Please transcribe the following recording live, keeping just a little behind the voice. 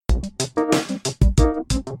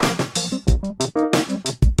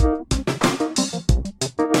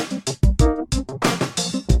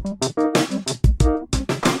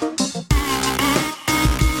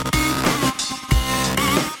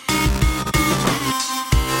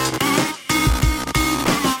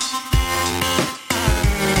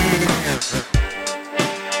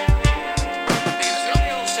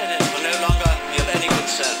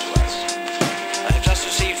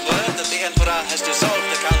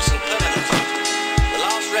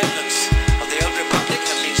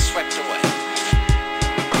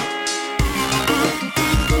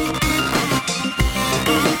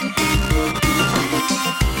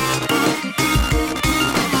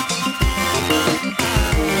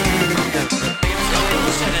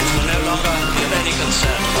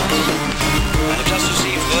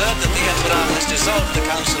dissolved the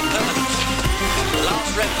council permanently. The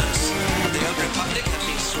last remnants of the old republic have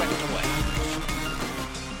been swept away.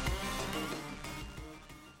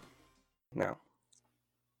 Now,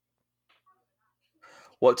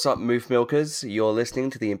 what's up, Moof Milkers? You're listening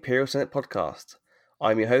to the Imperial Senate podcast.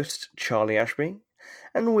 I'm your host, Charlie Ashby,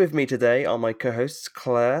 and with me today are my co-hosts,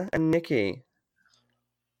 Claire and Nikki.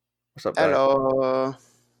 What's up, guys? Hello.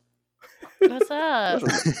 What's up?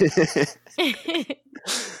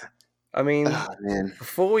 I mean, Oh, man.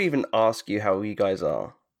 before we even ask you how you guys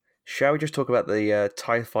are, shall we just talk about the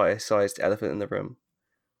TIE Fighter-sized elephant in the room?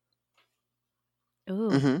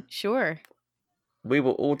 Ooh, sure. We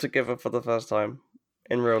were all together for the first time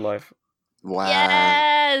in real life. Wow.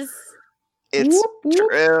 Yes! It's Whoop,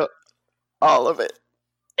 whoop. true. All of it.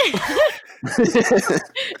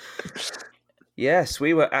 Yes,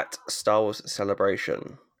 we were at Star Wars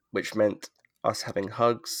Celebration, which meant us having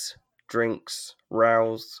hugs, drinks,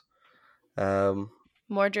 rows,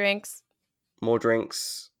 More drinks. more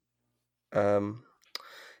drinks,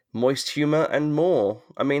 moist humor, and more.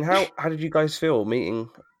 I mean, how did you guys feel meeting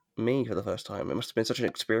me for the first time? It must have been such an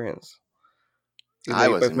experience. Even though I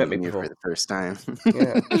you both wasn't met me meeting you before. for the first time.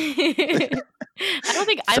 Yeah. I don't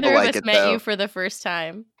think Felt either like of us it, met though. you for the first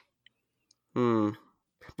time.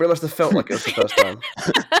 But it must have felt like it was the first time.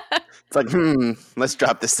 It's like, let's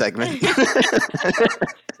drop this segment.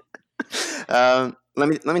 Let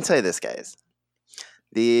me tell you this, guys.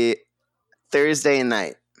 The Thursday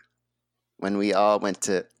night when we all went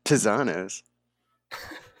to Pisano's,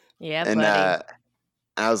 Yeah, and buddy.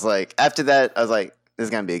 I was like, after that, I was like, this is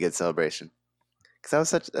gonna be a good celebration, because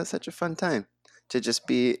that was such a fun time to just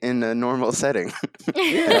be in a normal setting.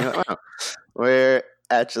 And I'm like, wow, we're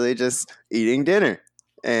actually just eating dinner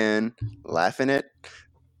and laughing at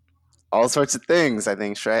all sorts of things. I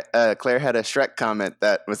think Claire had a Shrek comment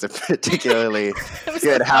that was a particularly I'm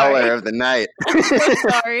so good howler sorry. of the night. I'm so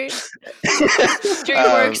sorry.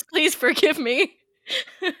 DreamWorks, please forgive me.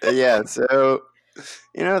 Yeah, so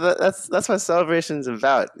that's what celebration's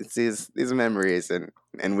about. It's these memories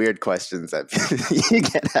and weird questions that you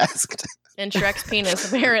get asked. And Shrek's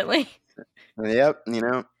penis, apparently. Yep,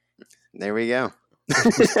 there we go.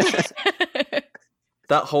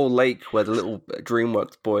 That whole lake where the little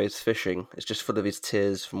DreamWorks boy is fishing is just full of his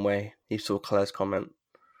tears from where he saw Claire's comment.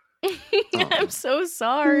 I'm so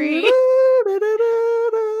sorry.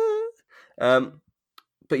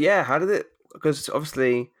 But yeah, how did it? Because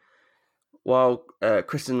obviously, while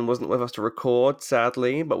Kristen wasn't with us to record,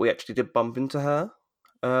 sadly, but we actually did bump into her.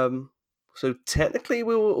 So technically,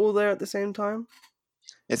 we were all there at the same time.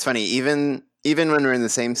 It's funny, even when we're in the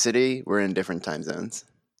same city, we're in different time zones.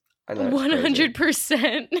 I know, it's crazy.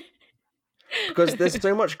 100%. Because there's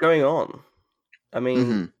so much going on. I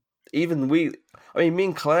mean, even me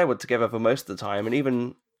and Claire were together for most of the time, and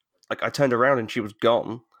even like I turned around and she was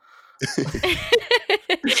gone.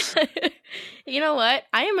 You know what?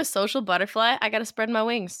 I am a social butterfly. I gotta spread my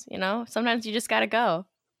wings, Sometimes you just gotta go.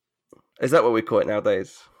 Is that what we call it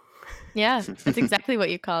nowadays? Yeah, that's exactly what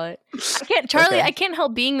you call it. Charlie, Okay. I can't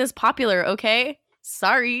help being this popular, okay?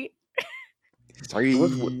 Sorry. Sorry.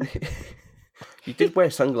 You did wear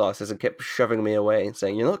sunglasses and kept shoving me away and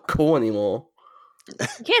saying, "You're not cool anymore."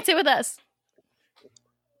 You can't sit with us.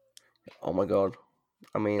 Oh my god.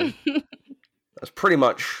 I mean, that's pretty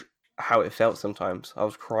much how it felt sometimes. I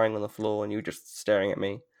was crying on the floor and you were just staring at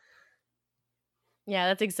me. Yeah,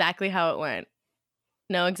 that's exactly how it went.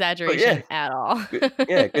 No exaggeration at all.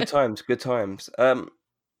 Good times, good times.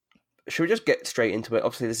 Should we just get straight into it?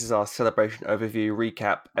 Obviously, this is our celebration overview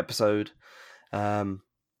recap episode,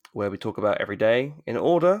 where we talk about every day in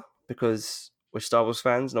order, because we're Star Wars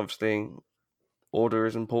fans, and obviously order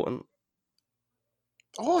is important.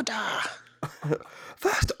 Order.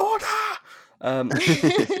 First order!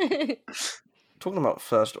 Talking about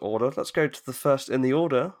first order, let's go to the first in the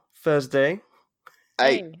order, Thursday.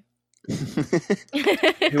 Hey. Who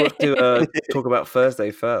wants to talk about Thursday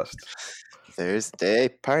first? Thursday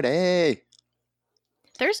party.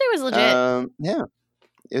 Thursday was legit. Yeah,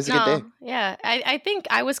 it was a good day. Yeah, I think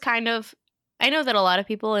I was kind of... I know that a lot of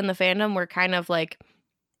people in the fandom were kind of like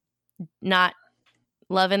not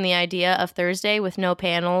loving the idea of Thursday with no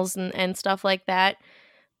panels and stuff like that.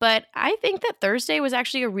 But I think that Thursday was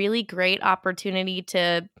actually a really great opportunity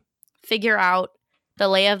to figure out the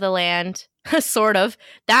lay of the land, sort of.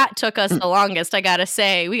 That took us the longest, I gotta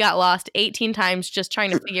say. We got lost 18 times just trying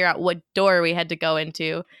to figure out what door we had to go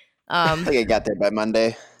into. I think I got there by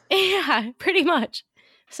Monday. Yeah, pretty much.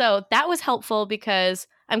 So that was helpful because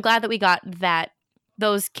I'm glad that we got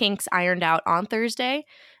those kinks ironed out on Thursday,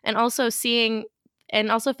 and also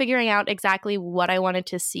figuring out exactly what I wanted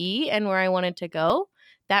to see and where I wanted to go.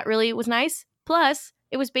 That really was nice. Plus,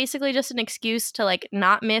 it was basically just an excuse to like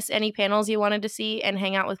not miss any panels you wanted to see and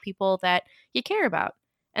hang out with people that you care about.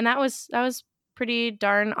 And that was pretty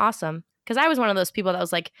darn awesome. Because I was one of those people that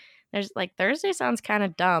was like, there's like Thursday sounds kind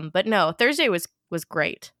of dumb, but no, Thursday was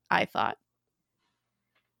great, I thought.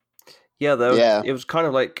 Yeah, Yeah. it was kind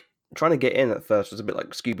of like trying to get in at first was a bit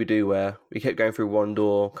like Scooby-Doo, where we kept going through one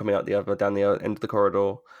door, coming out the other, down the other end of the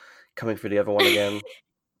corridor, coming through the other one again.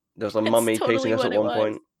 There was a That's mummy totally chasing us what at it one was.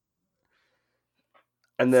 point.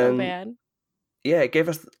 And So then, bad. yeah, it gave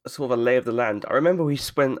us sort of a lay of the land. I remember we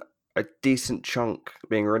spent a decent chunk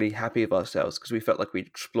being really happy with ourselves because we felt like we'd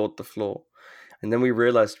explored the floor. And then we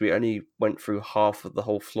realized we only went through half of the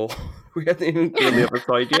whole floor. We hadn't even gone on the other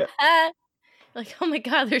side yet. Like, oh my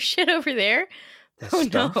God, there's shit over there. There's Oh,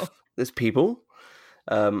 stuff. no. There's people.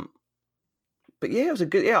 But yeah, it was a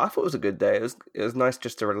good. Yeah, I thought it was a good day. It was nice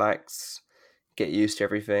just to relax, get used to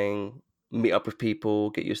everything, meet up with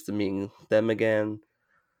people, get used to meeting them again.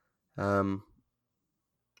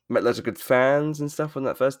 Met loads of good fans and stuff on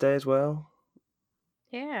that first day as well.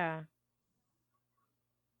 Yeah.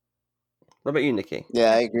 What about you, Nikki?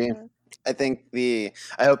 Yeah, I agree. I think I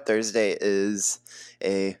hope Thursday is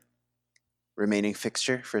a remaining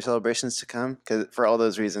fixture for celebrations to come, because for all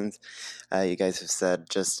those reasons you guys have said,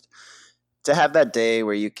 just to have that day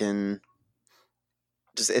where you can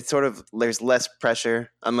just, it's sort of, there's less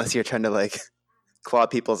pressure unless you're trying to like claw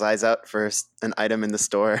people's eyes out for an item in the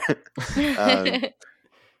store.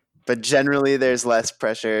 But generally there's less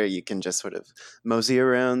pressure. You can just sort of mosey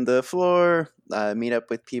around the floor, meet up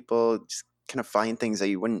with people, just kind of find things that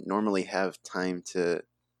you wouldn't normally have time to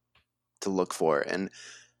look for. And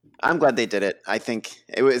I'm glad they did it. I think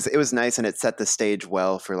it was nice, and it set the stage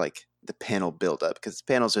well for like the panel build up, because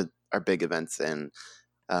panels are big events, and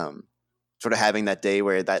sort of having that day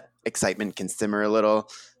where that excitement can simmer a little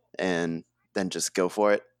and then just go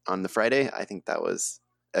for it on the Friday. I think that was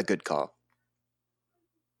a good call.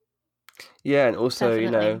 Yeah, and also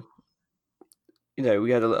Definitely.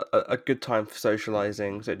 we had a good time for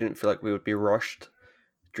socializing, so it didn't feel like we would be rushed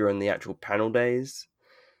during the actual panel days.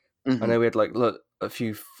 Mhm. I know we had like a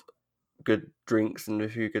few good drinks and a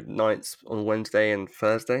few good nights on Wednesday and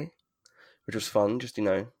Thursday, which was fun. Just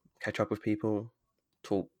catch up with people,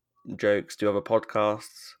 talk jokes, do other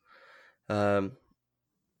podcasts. We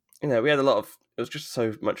had a lot of. It was just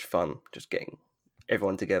so much fun, just getting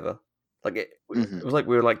everyone together. Like it was like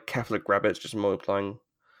we were like Catholic rabbits, just multiplying.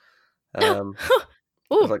 It was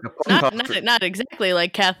Ooh, like a podcast. not exactly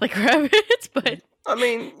like Catholic rabbits, but I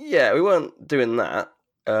mean, yeah, we weren't doing that.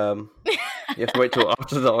 You have to wait till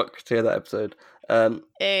after dark to hear that episode.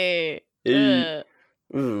 hey.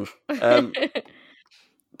 Ooh.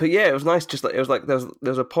 But yeah, it was nice. Just like it was like there's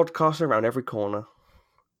a podcaster around every corner.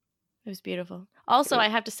 It was beautiful. Also, I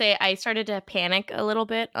have to say, I started to panic a little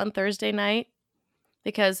bit on Thursday night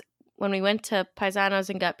because when we went to Paisanos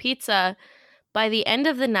and got pizza, by the end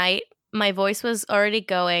of the night, my voice was already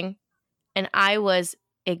going and I was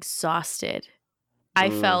exhausted. I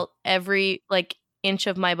felt every like inch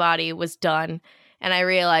of my body was done. And I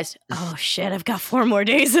realized, oh shit, I've got 4 more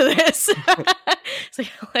days of this. It's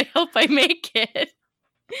like, I hope I make it.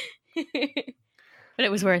 But it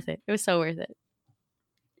was worth it. It was so worth it.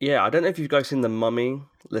 Yeah, I don't know if you've guys seen The Mummy,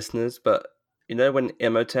 listeners, but when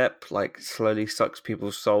Imhotep like slowly sucks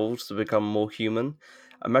people's souls to become more human?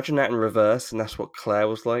 Imagine that in reverse, and that's what Claire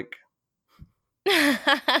was like.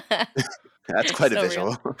 That's quite a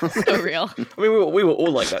visual. So real. I mean, we were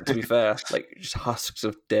all like that, to be fair. Like, just husks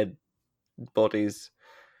of dead bodies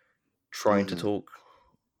trying to talk.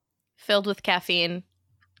 Filled with caffeine,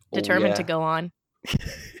 determined to go on.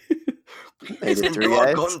 Made it through, more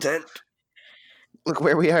guys. content. Look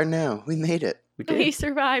where we are now. We made it. We did. We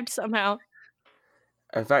survived somehow.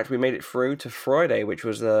 In fact, we made it through to Friday, which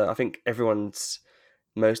was, I think, everyone's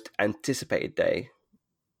most anticipated day.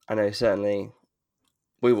 I know, certainly,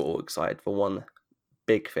 we were all excited for one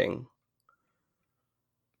big thing.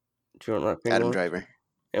 Do you know what that thing Adam was? Driver.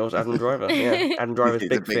 It was Adam Driver, yeah. Adam Driver's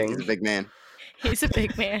big thing. He's a big man. He's a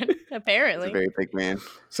big man, apparently. He's a very big man.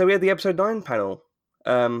 So we had the episode 9 panel.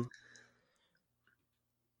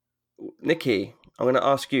 Nikki, I'm going to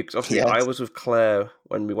ask you, because obviously Yes. I was with Claire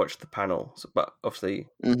when we watched the panel, but obviously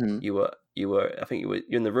you were. I think you're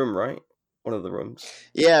in the room, right? One of the rooms.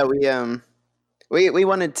 Yeah, we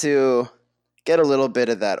wanted to get a little bit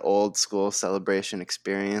of that old school celebration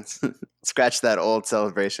experience, scratch that old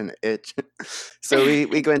celebration itch. So we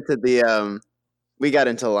went to we got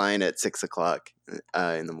into line at 6:00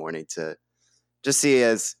 in the morning to just see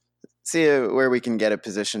where we can get a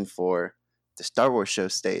position for the Star Wars show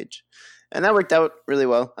stage, and that worked out really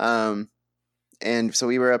well. And so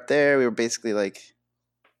we were up there. We were basically like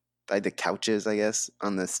the couches, I guess,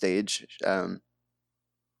 on the stage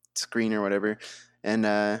screen or whatever, and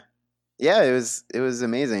yeah, it was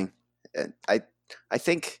amazing. I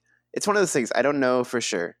think it's one of those things. I don't know for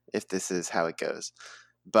sure if this is how it goes,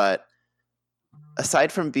 but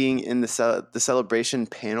aside from being in the celebration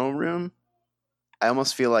panel room, I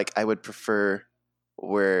almost feel like I would prefer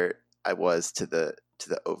where I was to the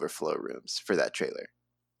overflow rooms for that trailer.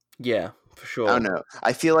 Yeah, for sure. I don't know.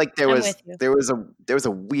 I feel like there I'm was with you. there was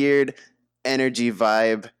a weird energy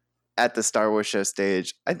vibe at the Star Wars show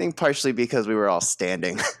stage. I think partially because we were all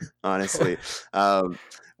standing, honestly.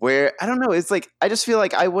 Where I don't know, it's like I just feel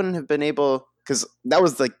like I wouldn't have been able, because that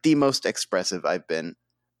was like the most expressive I've been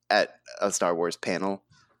at a Star Wars panel,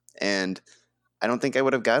 and I don't think I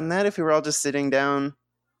would have gotten that if we were all just sitting down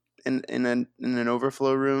in an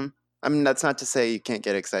overflow room. I mean, that's not to say you can't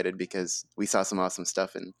get excited, because we saw some awesome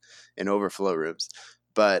stuff in overflow rooms,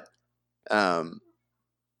 but I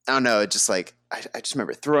don't know. It just like I just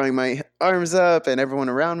remember throwing my arms up and everyone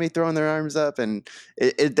around me throwing their arms up, and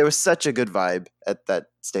there was such a good vibe at that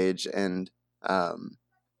stage, and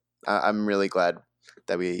I'm really glad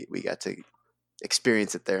that we got to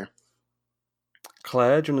experience it there.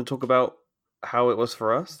 Claire, do you want to talk about how it was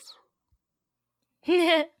for us?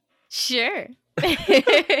 Sure.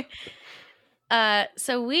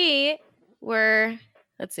 So we were,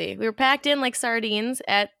 we were packed in like sardines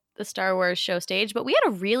at the Star Wars show stage, but we had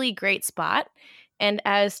a really great spot. And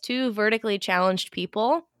as two vertically challenged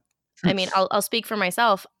people, I mean, I'll speak for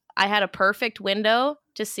myself. I had a perfect window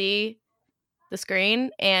to see the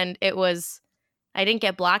screen, and I didn't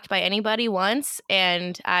get blocked by anybody once,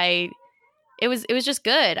 and it was just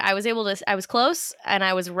good. I was close, and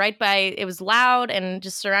I was right by, it was loud and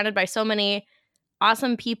just surrounded by so many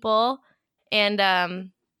awesome people.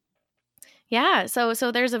 And yeah,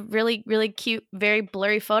 so there's a really, really cute, very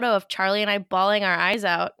blurry photo of Charlie and I bawling our eyes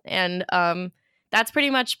out. And that's pretty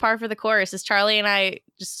much par for the course, is Charlie and I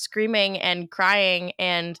just screaming and crying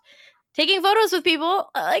and taking photos with people.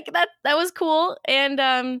 Like that was cool.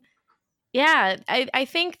 And yeah, I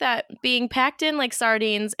think that being packed in like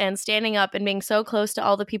sardines and standing up and being so close to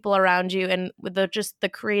all the people around you, and with the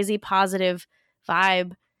crazy positive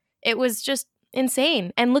vibe, it was just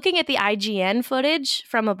insane. And looking at the IGN footage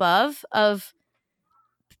from above of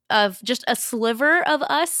just a sliver of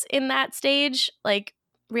us in that stage, like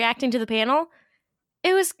reacting to the panel,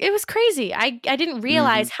 it was crazy. I didn't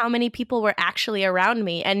realize how many people were actually around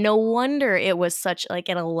me, and no wonder it was such like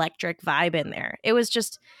an electric vibe in there. It was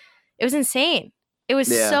insane. It was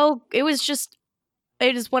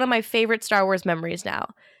it is one of my favorite Star Wars memories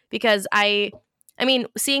now, because I mean,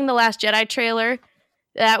 seeing the Last Jedi trailer,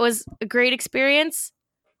 that was a great experience,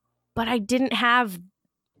 but I didn't have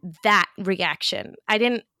that reaction. I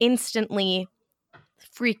didn't instantly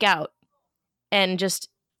freak out and just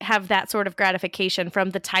have that sort of gratification from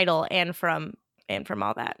the title and from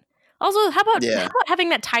all that. Also, how about having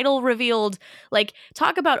that title revealed? Like,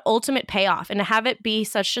 talk about ultimate payoff, and to have it be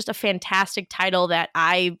such just a fantastic title that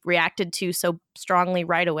I reacted to so strongly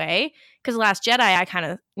right away. Because Last Jedi, I kind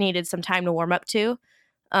of needed some time to warm up to.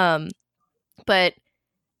 But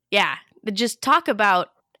yeah, just talk about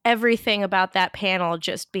everything about that panel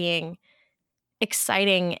just being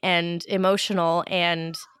exciting and emotional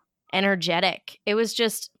and energetic. It was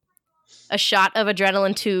just a shot of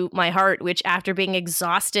adrenaline to my heart, which after being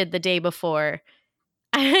exhausted the day before,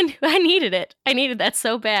 I needed it. I needed that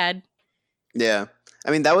so bad. Yeah.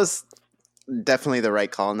 I mean, that was definitely the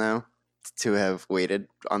right call now to have waited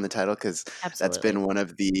on the title, because that's been one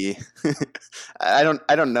of the I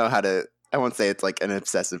don't know how to, I won't say it's like an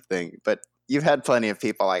obsessive thing, but you've had plenty of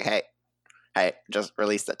people like, hey, just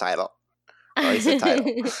release the title. Release the title.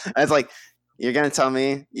 And it's like, you're going to tell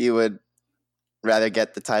me you would rather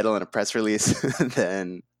get the title in a press release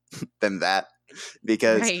than that?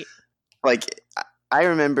 Because like, I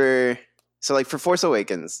remember, so like for Force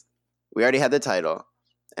Awakens, we already had the title,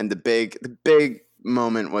 and the big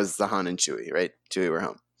moment was the Han and Chewie, right? Chewie were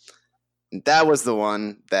home. And that was the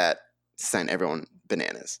one that sent everyone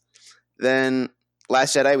bananas. Then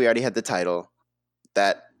Last Jedi, we already had the title.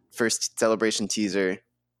 That first celebration teaser,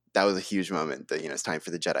 that was a huge moment. That, it's time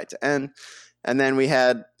for the Jedi to end. And then we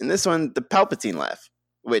had, in this one, the Palpatine laugh,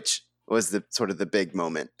 which was the sort of the big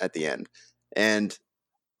moment at the end. And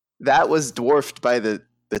that was dwarfed by the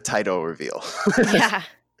title reveal. Yeah.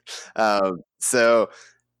 So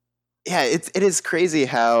yeah, it is crazy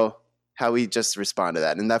how we just respond to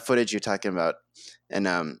that. And that footage you're talking about,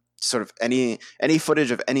 and sort of any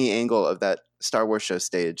footage of any angle of that Star Wars show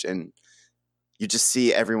stage, and you just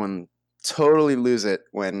see everyone totally lose it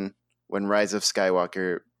when Rise of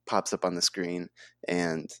Skywalker pops up on the screen,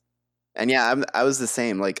 and And yeah, I was the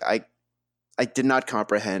same. Like I did not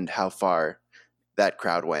comprehend how far that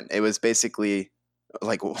crowd went. It was basically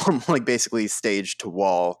like basically stage to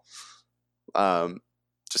wall,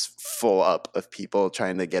 just full up of people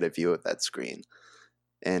trying to get a view of that screen,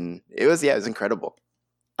 and it was incredible.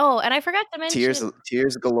 Oh, and I forgot to mention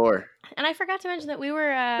Tears galore. And I forgot to mention that we were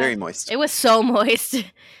Very moist. It was so moist,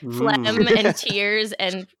 phlegm Mm. and tears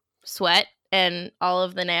and sweat and all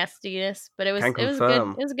of the nastiness. But it was Can good.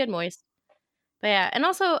 confirm. It was a good moist. But yeah, and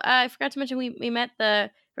also I forgot to mention we met the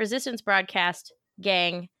Resistance broadcast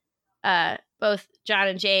gang, both John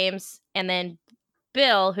and James, and then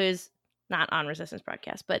Bill, who's not on Resistance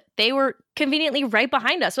broadcast, but they were conveniently right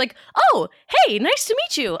behind us. Like, oh, hey, nice to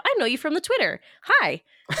meet you. I know you from the Twitter. Hi.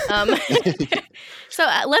 So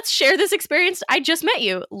let's share this experience. I just met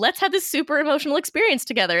you. Let's have this super emotional experience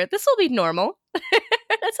together. This will be normal.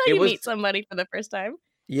 That's how you meet somebody for the first time.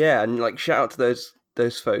 Yeah, and like shout out to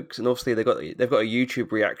those folks, and obviously they've got a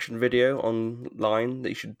YouTube reaction video online that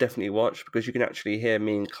you should definitely watch, because you can actually hear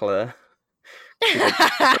me and Claire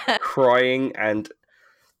crying and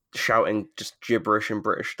shouting just gibberish and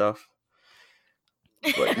British stuff.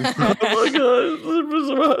 Like, oh my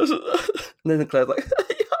god! And then Claire's like,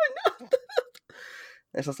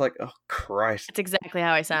 it's just like, oh Christ! That's exactly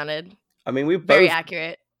how I sounded. I mean, we were very both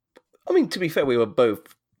accurate. I mean, to be fair, we were both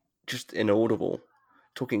just inaudible,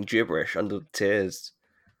 talking gibberish under the tears.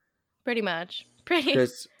 Pretty much.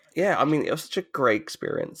 Because yeah, I mean, it was such a great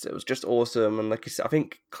experience. It was just awesome, and like you said, I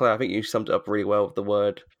think Claire, you summed it up really well with the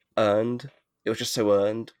word "earned." It was just so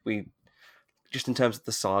earned. We just in terms of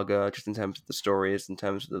the saga, just in terms of the stories, in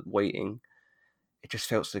terms of the waiting, it just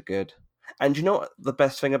felt so good. And you know what the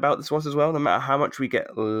best thing about this was as well? No matter how much we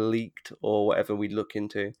get leaked or whatever we look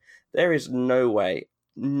into, there is no way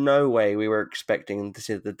we were expecting to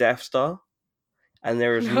see the Death Star, and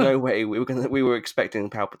there is no way we were expecting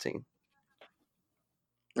Palpatine.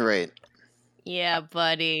 Right. Yeah,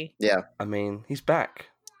 buddy. Yeah. I mean, he's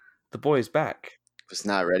back. The boy's back. Was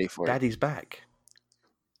not ready for Daddy's back.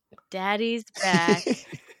 Daddy's back.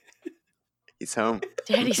 He's home.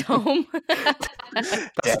 Daddy's home. That's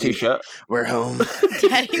a t-shirt. We're home.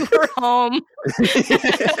 Daddy, we're home.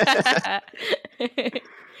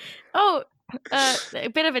 Oh, a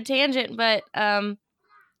bit of a tangent, but how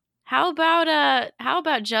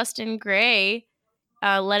about Justin Gray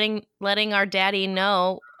letting our daddy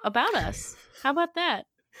know about us? How about that?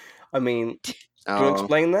 I mean, can you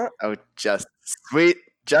explain that? Oh, just sweet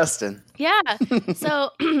Justin. Yeah.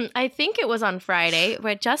 So I think it was on Friday,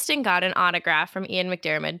 but Justin got an autograph from Ian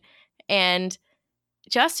McDiarmid, and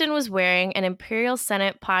Justin was wearing an Imperial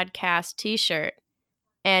Senate podcast t-shirt,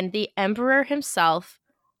 and the Emperor himself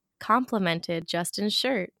complimented Justin's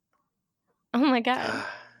shirt. Oh my God.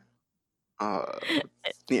 Oh,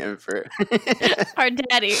 the Emperor. Our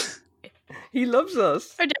daddy. He loves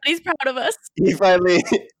us. Our daddy's proud of us. He finally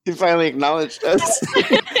acknowledged us.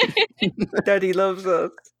 Daddy loves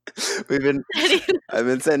us. I've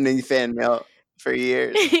been sending fan mail for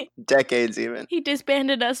years, decades even. He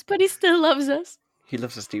disbanded us, but he still loves us. He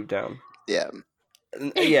loves us deep down. Yeah.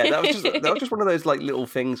 And, yeah, that was just one of those like little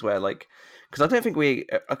things where like, because I don't think we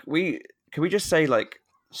can we just say like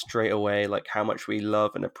straight away like how much we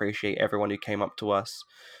love and appreciate everyone who came up to us,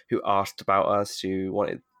 who asked about us, who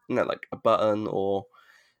wanted like a button or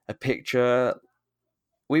a picture.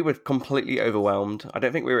 We were completely overwhelmed. I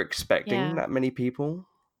don't think we were expecting that many people.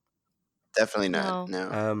 Definitely not.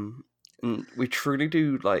 No. And we truly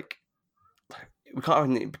do like. We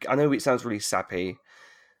can't. I know it sounds really sappy,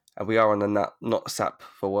 and we are on the not sap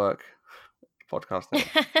for work podcast now.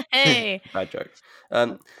 Hey, bad joke.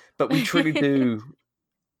 But we truly do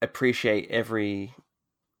appreciate every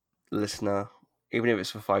listener, even if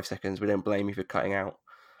it's for 5 seconds. We don't blame you for cutting out.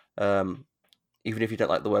 Even if you don't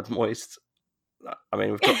like the word moist. I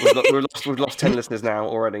mean, we've lost 10 listeners now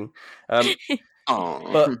already. But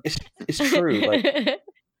it's true. Like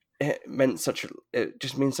it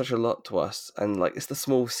just means such a lot to us, and like it's the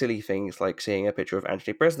small silly things like seeing a picture of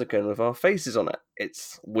Anthony Breznican with our faces on it.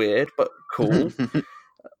 It's weird but cool.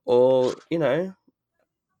 Or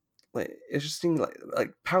like it's just things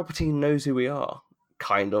like Palpatine knows who we are,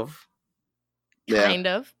 kind of. Kind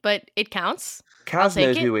of, but it counts. Kaz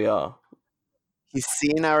knows who we are. He's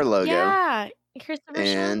seen our logo. Yeah, Christopher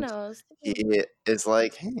Sean and knows. He is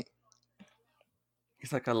like, hey.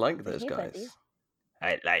 He's like, I like those guys. Buddy.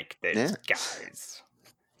 I like those guys.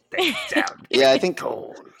 They sound I think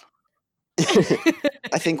cool.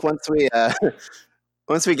 I think once we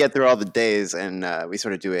get through all the days and we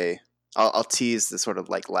sort of do I'll tease the sort of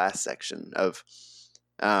like last section of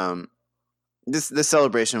this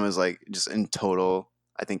celebration was like just in total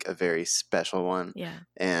I think, a very special one. Yeah.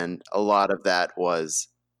 And a lot of that was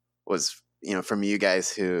from you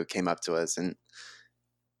guys who came up to us and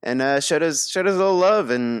showed us a little love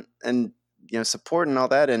and support and all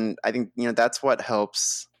that. And I think that's what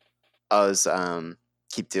helps us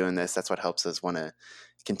keep doing this. That's what helps us want to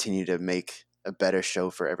continue to make a better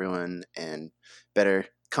show for everyone and better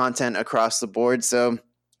content across the board. So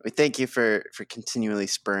we thank you for continually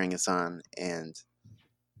spurring us on and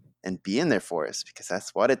being there for us, because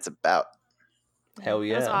that's what it's about. Hell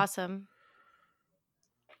yeah. That was awesome.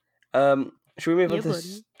 Should we move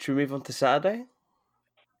Yeah, on to Saturday?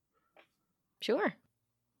 Sure.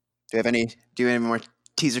 Do you have any more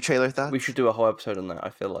teaser trailer thoughts? We should do a whole episode on that.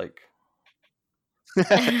 I feel like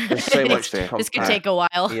there's so much to This could unpack. take a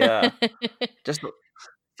while. Yeah. Just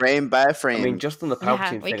frame by frame. I mean, just on the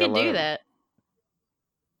Palpatine we thing could alone. do that.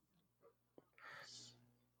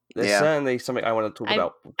 There's certainly something I want to talk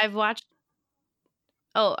about. I've watched.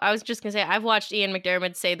 Oh, I was just gonna say I've watched Ian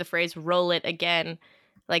McDiarmid say the phrase "roll it again"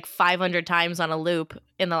 like 500 times on a loop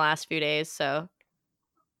in the last few days. So,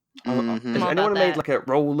 Has anyone made like a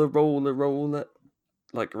roller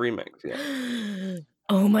like remix? Yeah.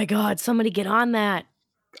 Oh my God! Somebody get on that.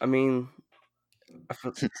 I mean,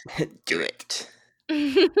 do it.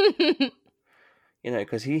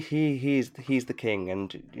 Because he's the king,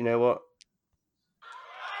 and you know what?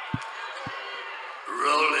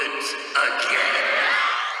 Roll it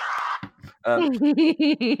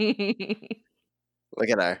Look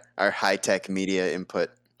at our high-tech media input.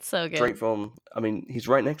 So good. Drake film. I mean, he's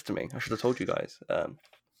right next to me. I should have told you guys.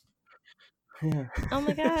 Yeah. Oh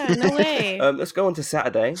my God! No way. Let's go on to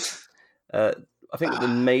Saturday. I think the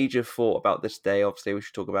major thought about this day, obviously, we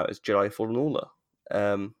should talk about is Jedi Fallen Order.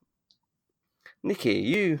 Nikki,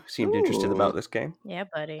 you seemed interested about this game. Yeah,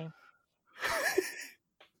 buddy.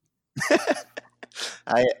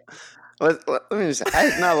 Let me just say, I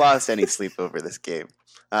have not lost any sleep over this game.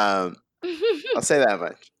 I'll say that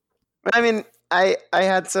much. But I mean, I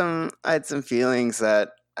had some feelings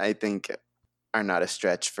that I think are not a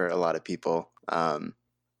stretch for a lot of people. And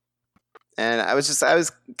I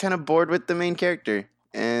was kind of bored with the main character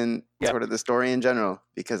and sort of the story in general,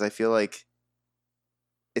 because I feel like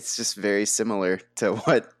it's just very similar to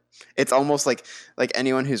what it's almost like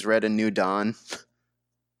anyone who's read A New Dawn.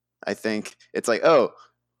 I think it's like,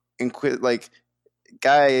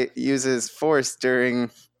 guy uses force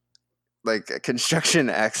during like a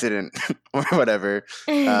construction accident or whatever.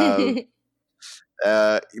 Then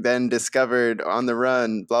discovered on the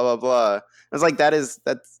run, blah blah blah. I was like, that's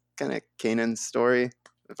kind of Kanan's story.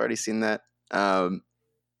 I've already seen that. And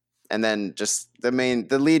then just the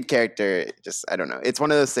lead character, just I don't know. It's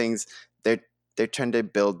one of those things they're trying to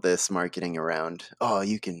build this marketing around. Oh,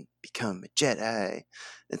 you can become a Jedi.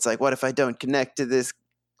 It's like, what if I don't connect to this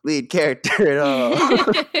lead character at all?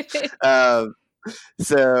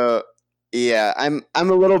 So yeah, I'm a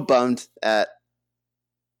little bummed at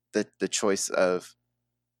the choice of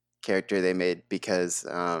character they made, because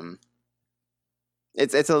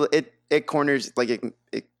it corners, like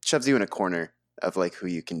it shoves you in a corner of like who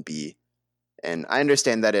you can be. And I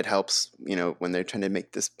understand that it helps, when they're trying to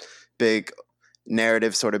make this big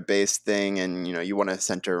narrative sort of based thing, and you want to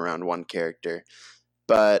center around one character,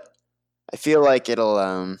 but I feel like it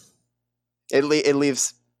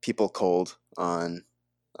leaves people cold on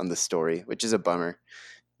the story, which is a bummer.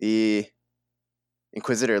 The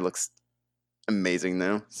Inquisitor looks amazing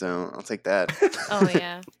though, so I'll take that. Oh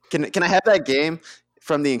yeah. Can I have that game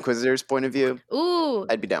from the Inquisitor's point of view? Ooh,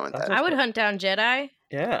 I'd be down with that. I would hunt down Jedi.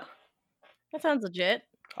 Yeah. That sounds legit.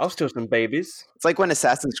 I'll steal some babies. It's like when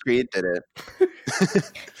Assassin's Creed did it.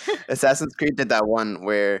 Assassin's Creed did that one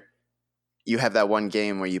where you have that one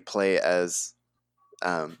game where you play as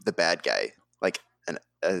the bad guy, like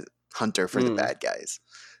a hunter for the bad guys,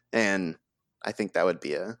 and I think that would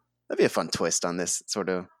be a fun twist on this sort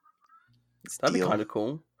of. That'd be kind of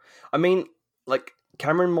cool. I mean, like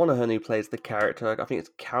Cameron Monaghan, who plays the character, I think it's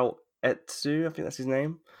Cal Etsu. I think that's his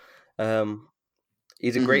name.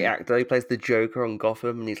 He's a great actor. He plays the Joker on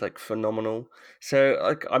Gotham, and he's like phenomenal. So,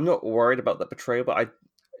 like, I'm not worried about that portrayal, but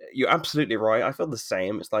you're absolutely right. I feel the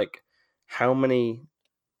same. It's like, how many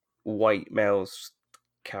white males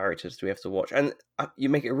characters do we have to watch? And you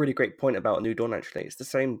make a really great point about New Dawn. Actually, it's the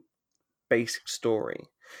same basic story,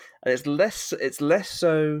 and it's less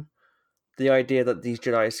so the idea that these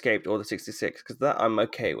Jedi escaped Order 66, because that I'm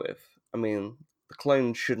okay with. I mean, the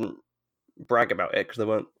clones shouldn't brag about it because they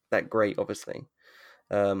weren't that great, obviously.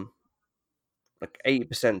 Like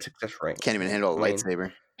 80% success rate. Can't even handle a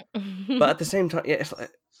lightsaber. But at the same time, yeah, it's like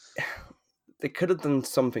they could have done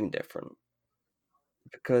something different,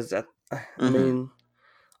 because I mean,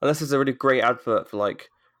 Unless there's a really great advert for like,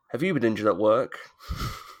 have you been injured at work?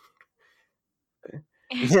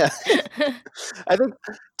 Yeah. I think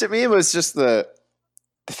to me it was just the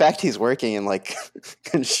fact he's working in like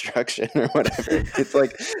construction or whatever. It's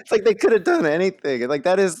like they could have done anything. Like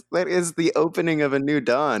that is the opening of A New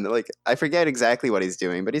Dawn. Like I forget exactly what he's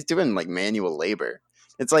doing, but he's doing like manual labor.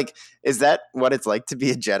 It's like, is that what it's like to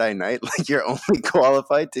be a Jedi Knight? Like you're only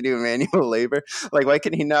qualified to do manual labor? Like why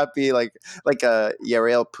can he not be like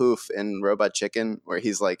Yarael Poof in Robot Chicken, where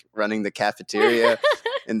he's like running the cafeteria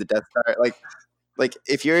in the Death Star? Like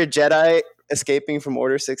if you're a Jedi escaping from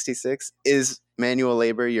Order 66, is manual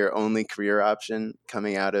labor your only career option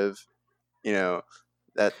coming out of,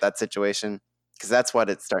 that situation? Because that's what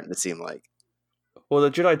it's starting to seem like. Well,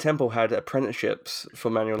 the Jedi Temple had apprenticeships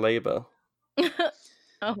for manual labor.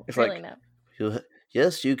 Oh, It's really like- now?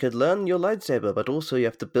 Yes, you could learn your lightsaber, but also you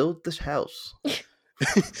have to build this house.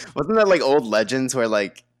 Wasn't that like old legends where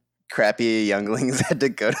like crappy younglings had to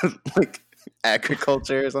go to like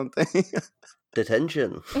agriculture or something?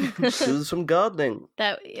 Detention. Do some gardening.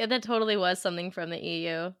 That totally was something from the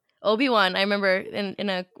EU. Obi-Wan, I remember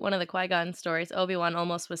in one of the Qui-Gon stories, Obi-Wan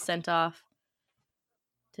almost was sent off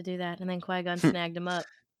to do that, and then Qui-Gon snagged him up.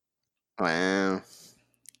 Wow.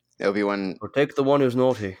 Obi-Wan Or take the one who's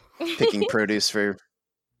naughty. picking produce for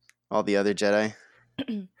all the other Jedi.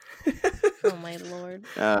 Oh my lord.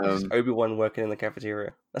 Obi-Wan working in the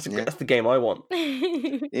cafeteria. That's Yeah. that's the game I want.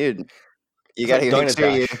 Dude, you It's gotta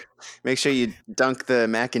like make sure you dunk the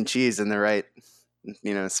mac and cheese in the right,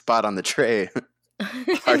 spot on the tray.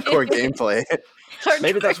 Hardcore gameplay.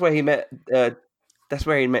 Maybe that's where he met. That's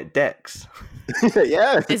where he met Dex.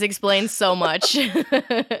 Yeah, This explains so much.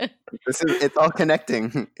 it's all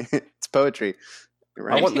connecting. It's poetry.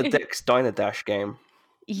 Right? I want the Dex Diner Dash game.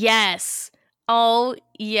 Yes. Oh,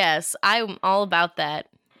 yes. I'm all about that.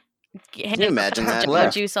 Can you imagine that? Java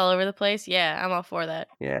juice all over the place? Yeah, I'm all for that.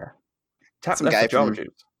 Yeah. Tap Some left guy for Java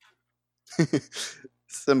from- juice.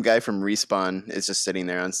 Some guy from Respawn is just sitting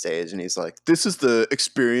there on stage, and he's like, "This is the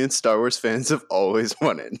experience Star Wars fans have always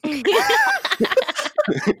wanted."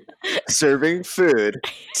 Serving food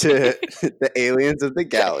to the aliens of the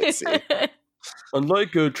galaxy.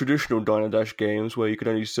 Unlike traditional Diner Dash games where you can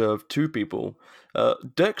only serve 2 people,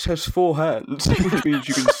 Dex has 4 hands, which means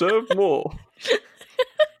you can serve more.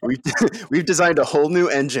 We've designed a whole new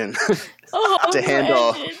engine to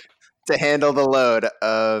handle the load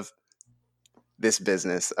of this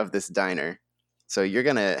business, of this diner. So you're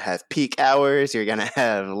gonna have peak hours. You're gonna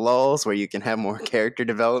have lulls where you can have more character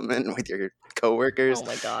development with your coworkers. Oh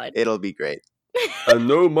my god. It'll be great. And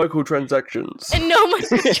no microtransactions. And no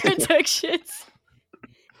microtransactions.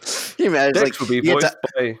 Can you imagine, Dex will be you get voiced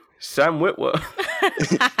by Sam Witwer.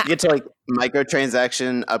 you get to like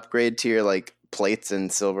microtransaction upgrade to your like plates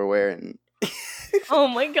and silverware, and Oh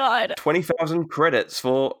my god. 20,000 credits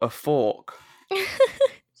for a fork.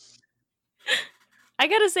 I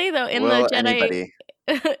gotta say though, in will the Jedi, anybody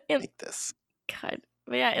in, make this? God,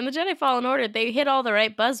 but yeah, in the Jedi Fallen Order, they hit all the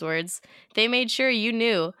right buzzwords. They made sure you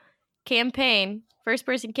knew campaign,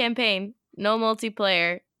 first-person campaign, no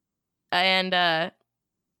multiplayer, and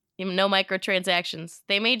no microtransactions.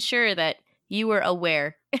 They made sure that you were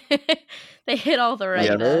aware. They hit all the right.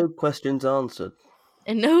 Yeah, no questions answered.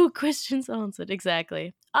 And no questions answered.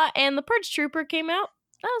 Exactly. And the Purge Trooper came out.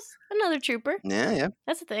 That was another trooper. Yeah.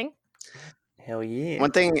 That's a thing. Hell yeah.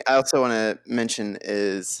 One thing I also want to mention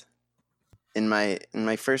is in my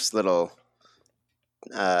first little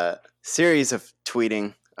series of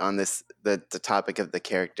tweeting on the topic of the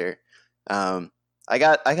character, I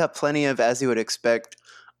got plenty of, as you would expect.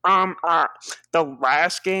 The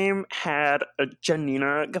last game had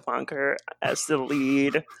Janina Gavankar as the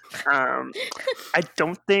lead. I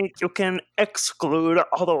don't think you can exclude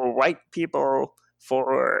all the right people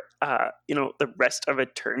for the rest of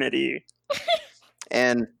eternity.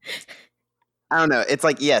 And I don't know. It's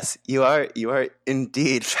like, yes, you are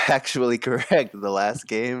indeed factually correct. The last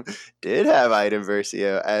game did have Ida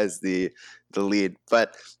Versio as the lead,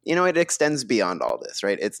 but it extends beyond all this,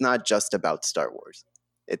 right? It's not just about Star Wars.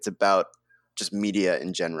 It's about just media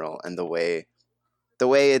in general, and the way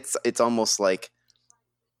it's almost like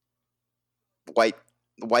white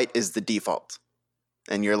is the default,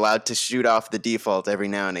 and you're allowed to shoot off the default every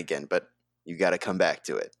now and again, but you got to come back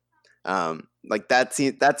to it. Like that's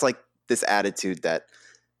like this attitude that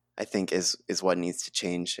I think is what needs to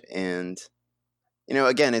change. And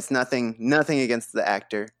again, it's nothing against the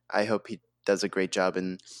actor. I hope he does a great job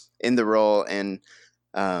in the role, and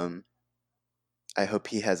I hope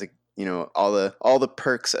he has all the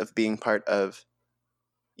perks of being part of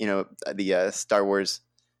the Star Wars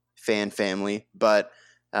fan family. But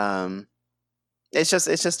it's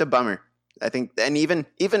just a bummer. I think, and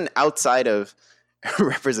even outside of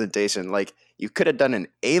representation, like you could have done an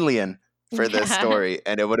alien for this Yeah. story,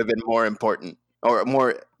 and it would have been more important or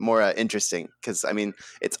more interesting. Because I mean,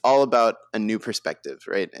 it's all about a new perspective,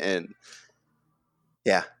 right? And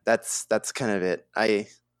yeah, that's kind of it.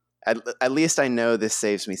 At least I know this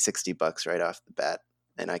saves me $60 right off the bat,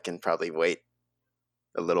 and I can probably wait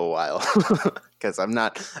a little while because I'm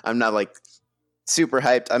not like super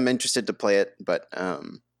hyped. I'm interested to play it, but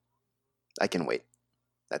I can wait.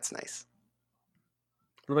 That's nice.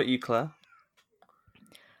 What about you, Claire?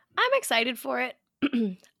 I'm excited for it.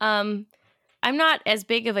 I'm not as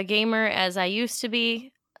big of a gamer as I used to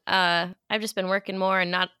be. I've just been working more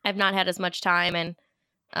and I've not had as much time,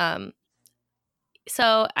 and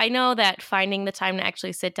so I know that finding the time to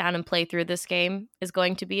actually sit down and play through this game is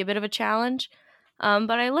going to be a bit of a challenge.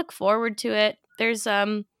 But I look forward to it.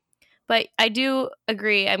 But I do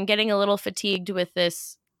agree. I'm getting a little fatigued with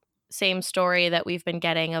this same story that we've been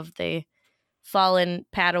getting of the fallen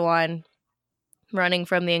Padawan running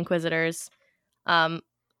from the Inquisitors. And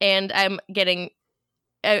I'm getting.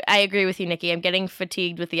 I agree with you, Nikki. I'm getting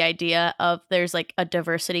fatigued with the idea of there's like a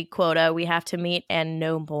diversity quota we have to meet and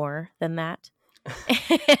no more than that.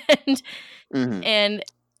 and Mhm. and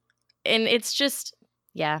it's just,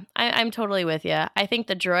 yeah, I'm totally with you. I think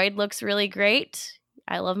the droid looks really great.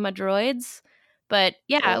 I love my droids, but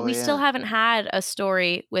yeah, Oh, we still yeah. haven't had a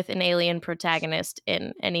story with an alien protagonist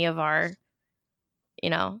in any of our,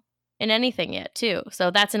 in anything yet too. So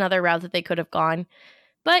that's another route that they could have gone.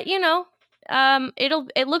 But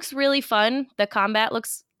it looks really fun. The combat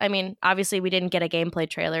looks, I mean, obviously we didn't get a gameplay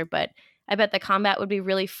trailer, but I bet the combat would be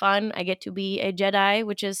really fun. I get to be a Jedi,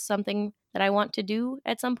 which is something that I want to do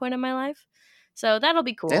at some point in my life. So that'll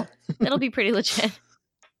be cool. Yeah. It'll be pretty legit.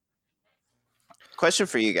 Question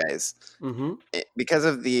for you guys. Mm-hmm. Because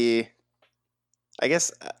of the, I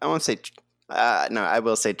guess I won't say, no, I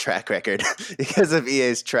will say track record. Because of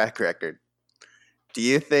EA's track record, do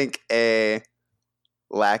you think a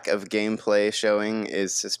lack of gameplay showing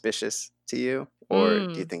is suspicious to you, or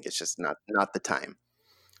do you think it's just not the time?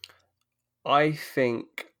 I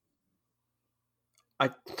think I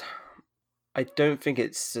don't think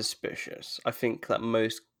it's suspicious. I think that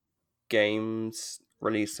most games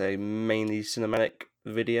release a mainly cinematic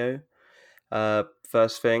video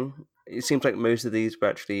first thing. It seems like most of these were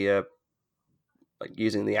actually like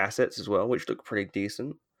using the assets as well, which look pretty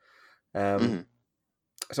decent. Mhm.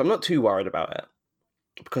 So I'm not too worried about it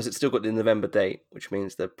because it's still got the November date, which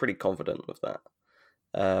means they're pretty confident with that.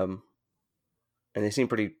 And they seem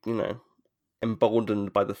pretty,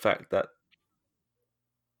 emboldened by the fact that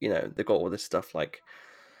they've got all this stuff like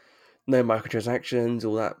no microtransactions,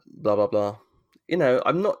 all that blah blah blah.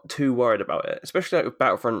 I'm not too worried about it, especially like with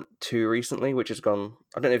Battlefront 2 recently, which has gone.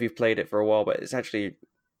 I don't know if you've played it for a while, but it's actually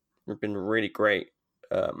been really great.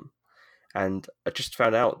 And I just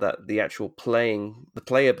found out that the actual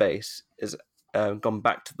player base is gone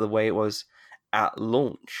back to the way it was at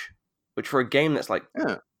launch, which for a game that's like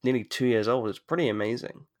Yeah. nearly 2 years old is pretty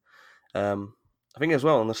amazing. I think as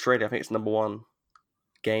well in Australia, I think it's number one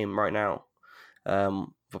game right now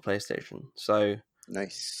for PlayStation. So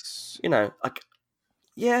Nice.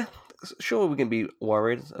 yeah, sure we can be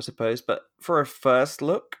worried, I suppose, but for a first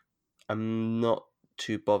look, I'm not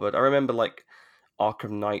too bothered. I remember like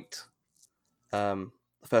Arkham Knight, the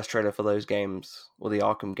first trailer for those games, or the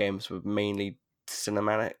Arkham games, were mainly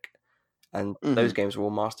cinematic, and those games were all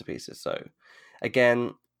masterpieces. So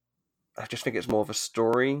again, I just think it's more of a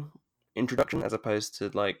story introduction as opposed to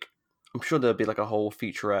like, I'm sure there'll be like a whole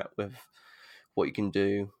featurette with what you can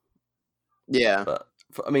do. Yeah. But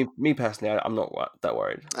me personally, I'm not that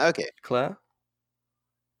worried. Okay. Claire?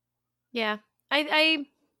 Yeah. I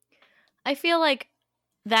feel like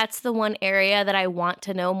that's the one area that I want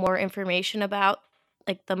to know more information about,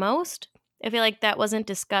 like the most. I feel like that wasn't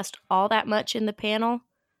discussed all that much in the panel.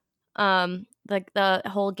 Like the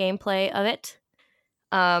whole gameplay of it.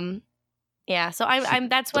 Yeah, so I'm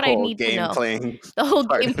that's what I need to know. The whole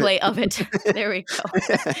gameplay of it. There we go.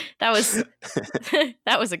 That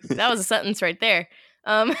was a sentence right there.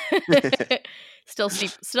 Still sleep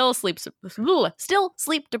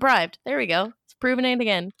deprived. There we go. It's proving it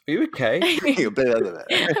again. Are you okay?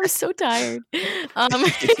 I'm so tired.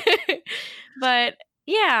 But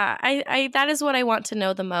yeah, I that is what I want to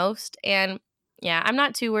know the most. And yeah, I'm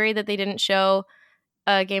not too worried that they didn't show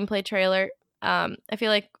a gameplay trailer. I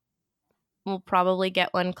feel like we'll probably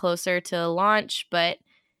get one closer to launch, but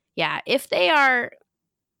yeah, if they are,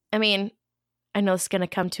 I mean, I know it's going to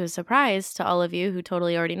come to a surprise to all of you who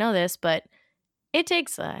totally already know this, but it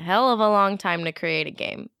takes a hell of a long time to create a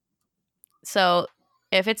game. So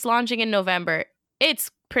if it's launching in November, it's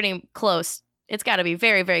pretty close. It's got to be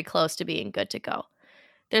very, very close to being good to go.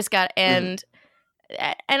 There's got and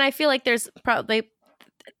I feel like there's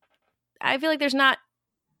not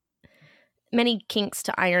many kinks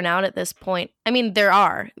to iron out at this point. I mean, there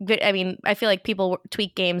are. I mean, I feel like people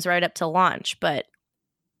tweak games right up to launch, but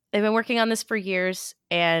they've been working on this for years,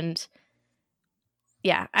 and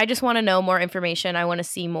yeah, I just want to know more information. I want to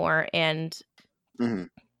see more, and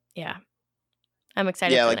yeah, I'm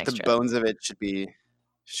excited. Yeah, for like next the trailer. bones of it should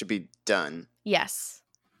be done. Yes.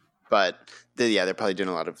 But they're probably doing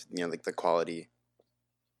a lot of like the quality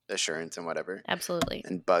assurance and whatever. Absolutely.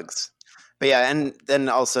 And bugs. But yeah, and then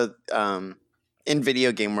also in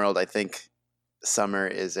video game world, I think summer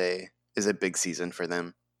is a big season for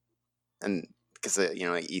them, and because like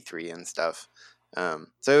E3 and stuff.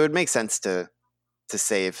 So it would make sense to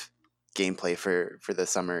save gameplay for the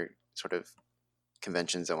summer sort of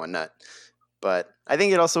conventions and whatnot. But I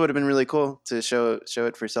think it also would have been really cool to show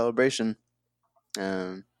it for Celebration,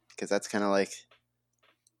 because that's kind of like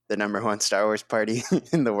the number one Star Wars party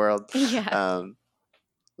in the world. Yeah.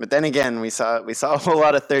 But then again, we saw a whole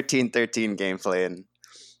lot of 1313 gameplay, and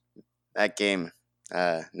that game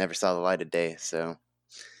never saw the light of day. So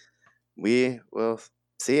we will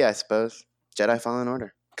see, I suppose. Jedi Fallen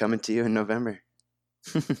Order coming to you in November.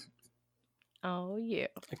 Oh, yeah.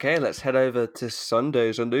 Okay, let's head over to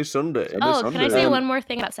Sunday. Oh, can I say one more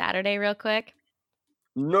thing about Saturday real quick?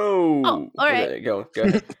 No. Oh, all right. Okay, go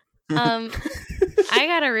ahead. I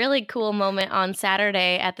got a really cool moment on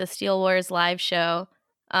Saturday at the Steel Wars live show,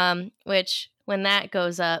 which when that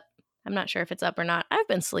goes up, I'm not sure if it's up or not. I've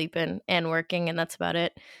been sleeping and working, and that's about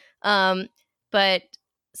it. But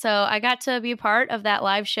so I got to be a part of that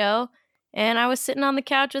live show, and I was sitting on the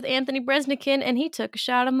couch with Anthony Bresnikan, and he took a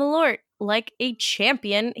shot of Malort like a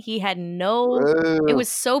champion. He had it was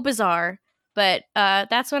so bizarre, but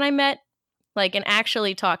that's when I met, and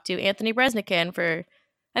actually talked to Anthony Bresnikan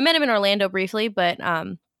I met him in Orlando briefly, but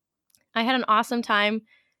I had an awesome time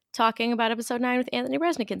talking about episode 9 with Anthony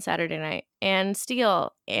Bresnikan Saturday night, and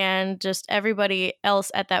Steele, and just everybody else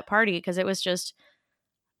at that party, because it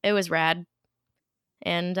was rad.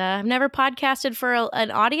 And I've never podcasted for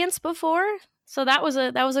an audience before, so that was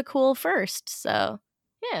a cool first. So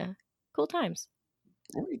yeah, cool times.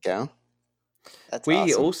 There we go. That's we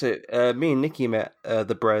awesome. also, me and Nikki met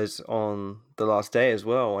the Brez on the last day as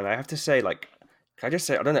well, and I have to say, can I just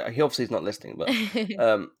say, I don't know, he obviously is not listening, but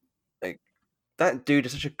that dude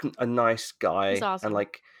is such a nice guy. He's awesome. And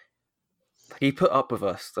he put up with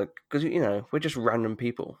us, because we're just random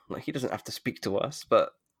people. He doesn't have to speak to us,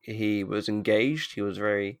 but he was engaged. He was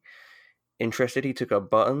very interested. He took our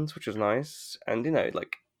buttons, which was nice. And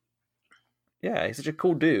yeah, he's such a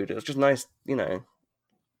cool dude. It was just nice,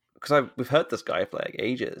 because we've heard this guy for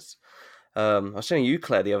ages. I was telling you,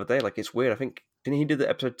 Claire, the other day, it's weird. I think didn't he do the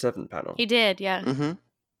episode 7 panel? He did, yeah. Mm-hmm.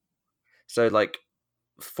 So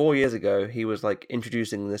 4 years ago, he was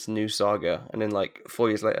introducing this new saga, and then 4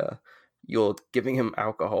 years later, you're giving him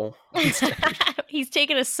alcohol. He's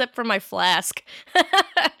taking a sip from my flask.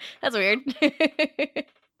 That's weird.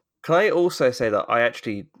 Can I also say that I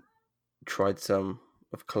actually tried some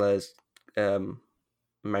of Claire's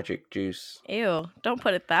magic juice? Ew, don't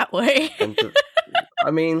put it that way. And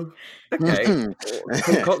I mean, okay,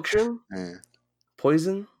 concoction,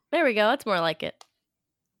 poison. There we go. That's more like it.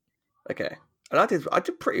 Okay, and I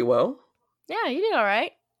did pretty well. Yeah, you did all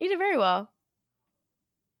right. You did very well.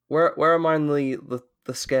 Where am I on the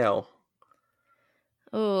scale?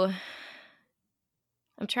 Ooh,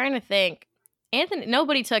 I'm trying to think.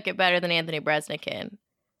 Nobody took it better than Anthony Bresnikan.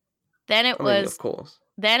 Then it was, of course.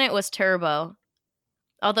 Then it was Turbo.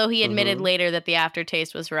 Although he admitted later that the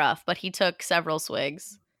aftertaste was rough, but he took several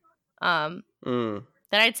swigs. Then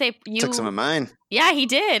I'd say you took some of mine. Yeah, he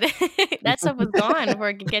did. That stuff was gone before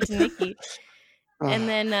I could get to Nikki. And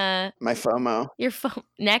then my FOMO. Your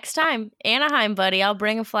next time, Anaheim, buddy. I'll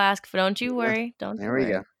bring a flask. Don't you worry. There we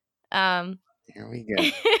go. Here we go.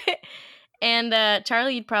 And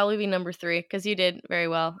Charlie, you'd probably be number 3 because you did very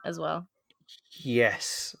well as well.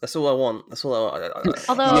 Yes, that's all I want.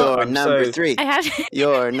 Although you're number 3.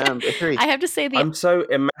 You're number 3. I have to say I'm so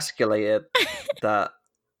emasculated that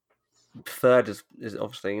 3rd is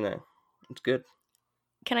obviously it's good.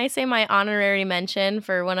 Can I say my honorary mention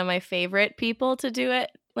for one of my favorite people to do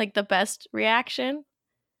it? The best reaction?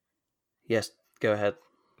 Yes, go ahead.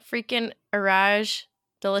 Freaking Iraj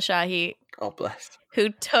Dilashahi. Oh, bless. Who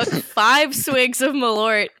took 5 swigs of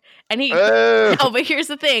Malort. And but here's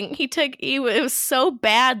the thing. It was so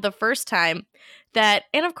bad the first time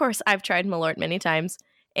and of course I've tried Malort many times.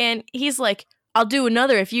 And he's like, I'll do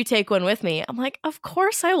another if you take one with me. I'm like, of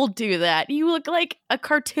course I will do that. You look like a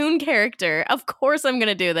cartoon character. Of course I'm going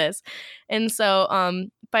to do this. And so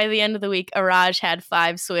by the end of the week, Araj had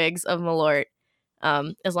 5 swigs of Malort,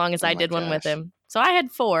 as long as Oh I my did one with gosh. him. So I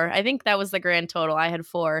had 4. I think that was the grand total. I had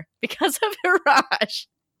 4 because of Araj.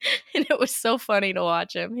 And it was so funny to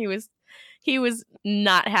watch him. He was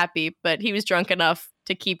not happy, but he was drunk enough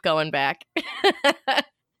to keep going back.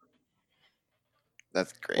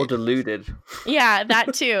 That's great. Or deluded. Yeah,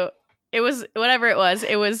 that too. It was whatever it was.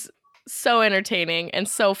 It was so entertaining and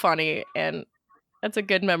so funny, and that's a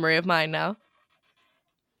good memory of mine now.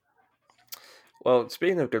 Well,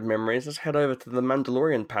 speaking of good memories, let's head over to the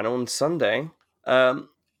Mandalorian panel on Sunday.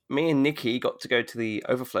 Me and Nikki got to go to the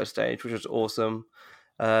Overflow stage, which was awesome.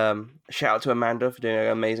 Shout out to Amanda for doing an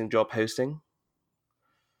amazing job hosting.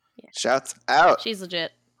 Shouts out. She's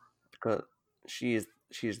legit. Because she's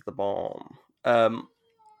the bomb.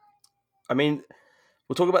 I mean,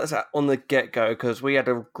 we'll talk about this on the get-go because we had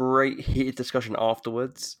a great heated discussion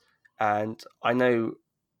afterwards, and I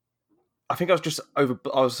think I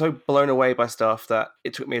was so blown away by stuff that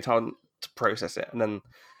it took me a time to process it, and then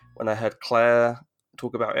when I heard Claire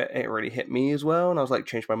talk about it, it really hit me as well, and I was like,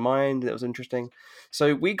 changed my mind, and it was interesting.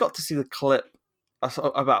 So we got to see the clip,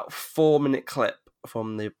 about 4-minute clip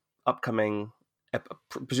from the upcoming,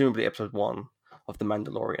 presumably episode 1 of The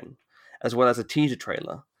Mandalorian, as well as a teaser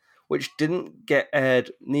trailer, which didn't get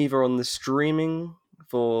aired neither on the streaming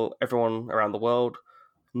for everyone around the world,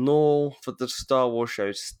 nor for the Star Wars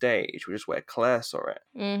show stage, which is where Claire saw it.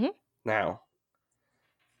 Mm-hmm. Now,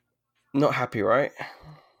 not happy, right?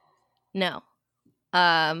 No.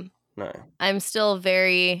 No. I'm still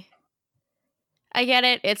very... I get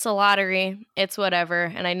it. It's a lottery. It's whatever.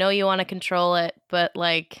 And I know you want to control it, but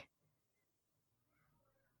like...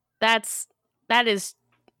 That is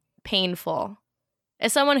painful.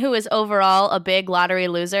 As someone who is overall a big lottery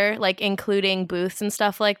loser, like including booths and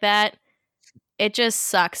stuff like that, it just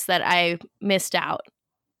sucks that I missed out.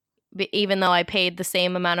 Even though I paid the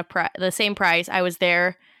same amount of the same price, I was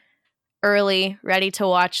there early, ready to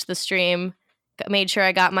watch the stream, made sure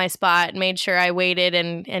I got my spot, made sure I waited,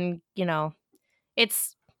 and you know,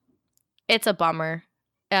 it's a bummer.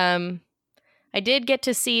 I did get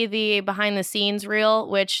to see the behind the scenes reel,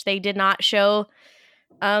 which they did not show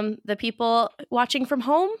the people watching from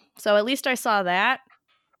home. So at least I saw that.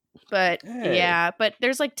 But Hey. yeah, but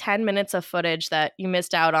there's like 10 minutes of footage that you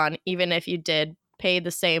missed out on, even if you did pay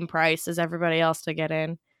the same price as everybody else to get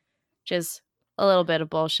in, which is a little bit of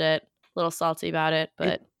bullshit. A little salty about it,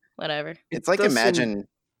 but whatever. It's like does seem- imagine.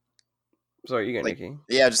 Sorry, you go, Like- Nikki.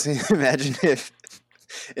 Yeah, just imagine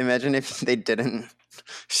if they didn't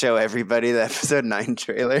show everybody the episode 9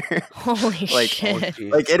 trailer. Holy Like, shit.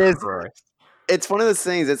 Jesus Like, it is- Christ. It's one of those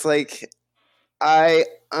things. It's like, I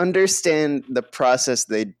understand the process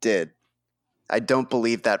they did. I don't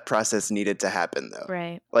believe that process needed to happen, though.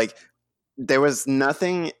 Right. Like, there was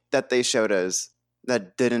nothing that they showed us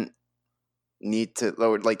that didn't need to,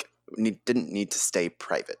 didn't need to stay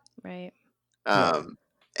private. Right.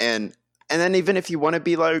 And then even if you want to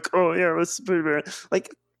be like, oh yeah, let's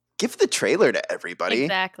like, give the trailer to everybody.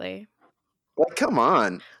 Exactly. Like, come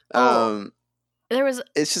on. Oh. There was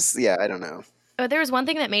It's just, yeah, I don't know. there was one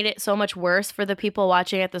thing that made it so much worse for the people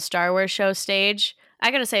watching at the Star Wars show stage.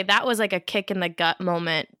 I gotta say, that was like a kick in the gut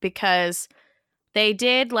moment because they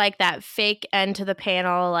did like that fake end to the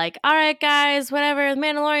panel, like, all right, guys, whatever, the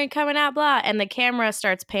Mandalorian coming out, blah. And the camera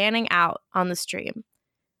starts panning out on the stream.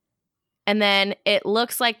 And then it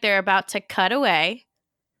looks like they're about to cut away.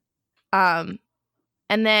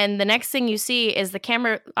 And then the next thing you see is the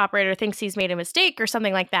camera operator thinks he's made a mistake or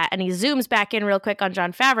something like that. And he zooms back in real quick on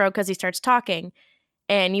Jon Favreau because he starts talking.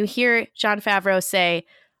 And you hear Jon Favreau say,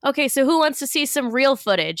 okay, so who wants to see some real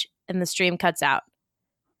footage? And the stream cuts out.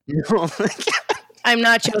 Oh my God. I'm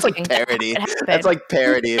not That's joking. like parody. That happened. That's like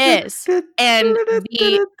parody. It is. And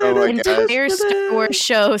the Oh my gosh. entire Star Wars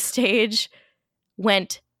show stage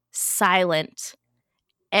went silent.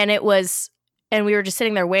 And we were just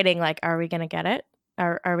sitting there waiting, like, are we going to get it?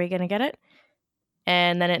 Are we going to get it?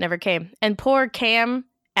 And then it never came. And poor Cam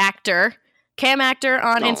actor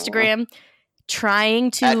on Aw. Instagram trying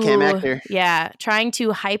to At Cam Actor. Yeah, trying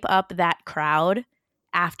to hype up that crowd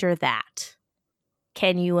after that.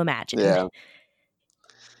 Can you imagine? Yeah.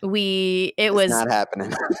 It It's was not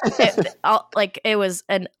happening. it was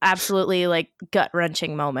an absolutely like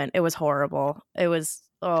gut-wrenching moment. It was horrible. It was,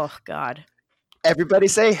 oh god. Everybody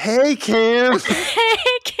say, hey, Cam. Hey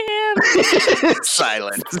Cam.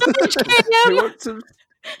 Silence. Who wants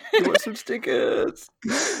some stickers?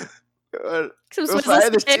 God. Some We'll Swizzle buy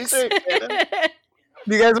this sticks. t-shirt, Cam.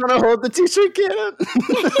 You guys want to hold the t-shirt,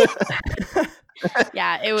 Cam?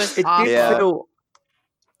 Yeah, it was It awful. did Yeah. feel.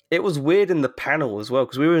 It was weird in the panel as well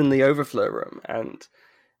because we were in the overflow room, and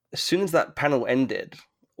as soon as that panel ended,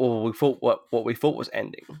 or we thought what we thought was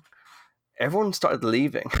ending, everyone started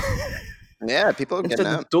leaving. Yeah, people are And getting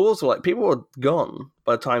so the out. doors were like people were gone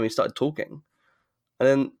by the time he started talking, and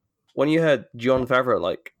then when you heard John Favreau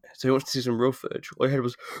like, so he wants to see some real footage, all you heard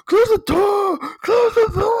was close the door, close the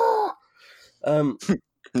door.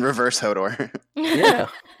 Reverse Hodor. Yeah.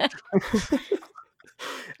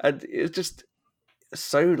 And it was just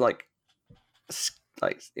so like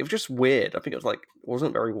it was just weird. I think it was like it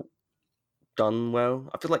wasn't very done well.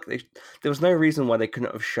 I feel like there was no reason why they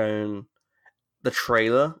couldn't have shown the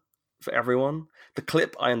trailer for everyone. The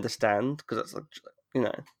clip I understand because that's like, you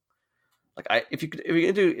know, like if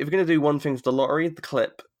you're gonna do one thing for the lottery, the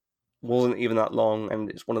clip wasn't even that long, and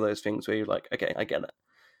it's one of those things where you're like, okay, I get it.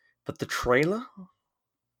 But the trailer,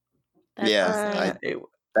 That's Yeah, insane.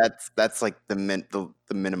 that's like the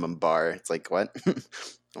minimum bar. It's like, what?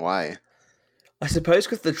 Why? I suppose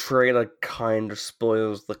because the trailer kind of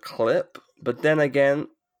spoils the clip, but then again,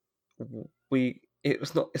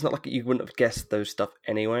 it's not like you wouldn't have guessed those stuff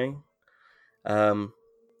anyway. And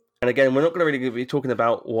again, we're not going to really be talking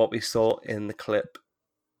about what we saw in the clip.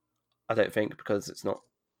 I don't think because it's not.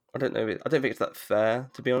 I don't know. I don't think it's that fair,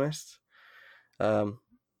 to be honest.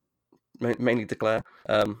 Mainly to Claire.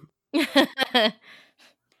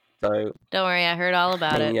 So Don't worry, I heard all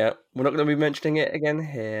about it. yeah, we're not going to be mentioning it again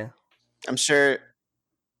here. I'm sure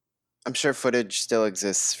footage still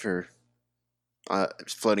exists for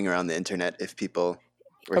floating around the internet if people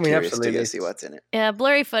were curious to absolutely. go see what's in it. Yeah,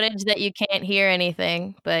 blurry footage that you can't hear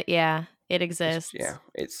anything, but yeah, it exists. Yeah,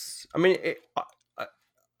 it's. I mean,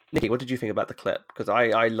 Nikki, what did you think about the clip? Because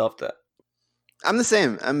I loved it. I'm the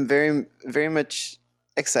same. I'm very, very much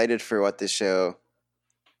excited for what this show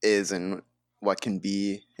is and what can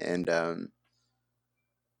be, and I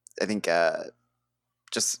think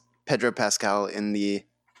just Pedro Pascal in the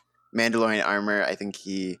Mandalorian armor. I think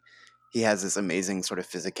he has this amazing sort of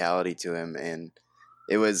physicality to him, and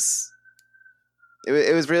it was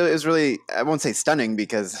really I won't say stunning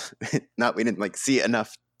because we didn't like see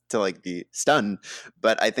enough to like be stunned,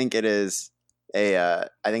 but I think it is I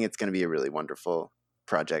think it's going to be a really wonderful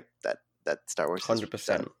project that Star Wars has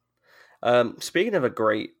 100%. done. Speaking of a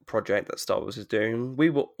great project that Star Wars is doing, we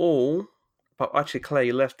were all, but actually Claire,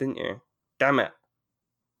 you left, didn't you? Damn it.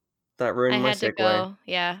 That ruined I my had to segue. go,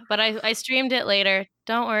 yeah, but I streamed it later.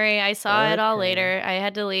 Don't worry, I saw it all Okay. later. I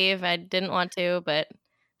had to leave. I didn't want to, but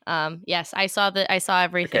yes, I saw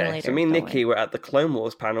everything Okay, later. so me and Don't Nikki worry. were at the Clone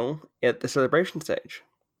Wars panel at the celebration stage.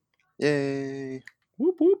 Yay!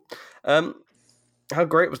 Whoop whoop. How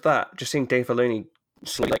great was that? Just seeing Dave Filoni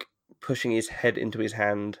slowly, like pushing his head into his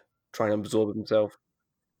hand, trying to absorb himself.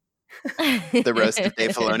 The roast of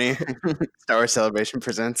Dave Filoni. Star Wars Celebration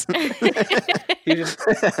presents. He just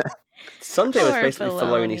Sunday was Poor basically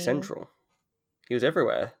Filoni Filoni. Central. He was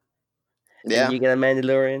everywhere. Yeah. And you get a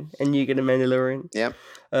Mandalorian, and you get a Mandalorian. Yep.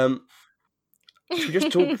 Should we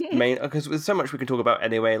just talk because there's so much we can talk about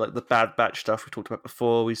anyway, like the Bad Batch stuff we talked about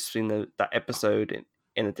before. We've seen that episode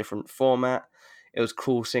in a different format. It was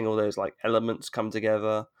cool seeing all those like elements come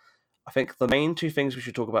together. I think the main two things we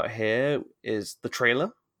should talk about here is the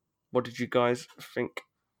trailer. What did you guys think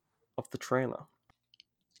of the trailer?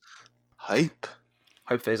 Hype.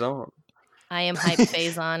 Hope phase on. I am hype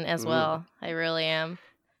phase on as Mm. well. I really am.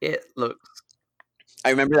 It looks I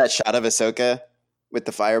remember that shot of Ahsoka with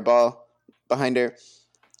the fireball behind her.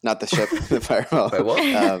 Not the ship, the fireball. Wait, what?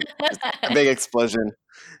 A big explosion.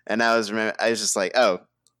 And I was just like, oh,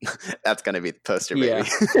 that's gonna be the poster, baby. Yeah.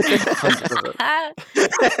 100%.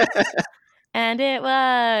 And it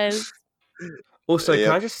was. Also, Yep.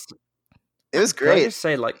 can I just It was Can I great. just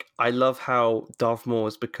say, like, I love how Darth Maul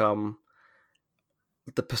has become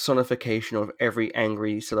the personification of every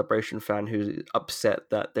angry Celebration fan who's upset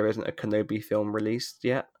that there isn't a Kenobi film released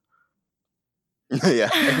yet. Yeah.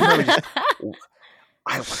 Everybody just,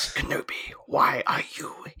 I was Kenobi. Why are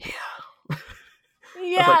you here?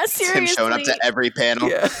 Yeah, Like, It's seriously. him showing up to every panel.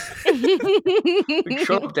 Yeah.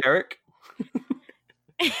 Shut up, Derek.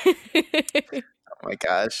 Oh my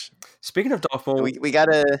gosh. Speaking of Darth Maul, We got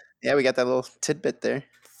that little tidbit there.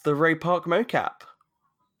 the Ray Park mocap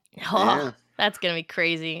Oh, Yeah. that's gonna be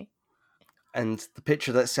crazy. and the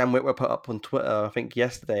picture that Sam Witwer put up on Twitter, I think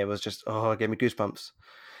yesterday, was just, it gave me goosebumps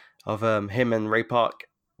of him and Ray Park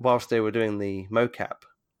whilst they were doing the mocap.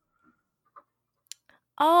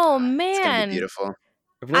 Oh It's gonna man, be beautiful.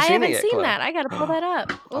 Have you not I seen it haven't yet, seen Claire? that. I gotta pull that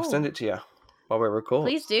up. I'll send Ooh, it to you while we record.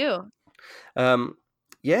 please do.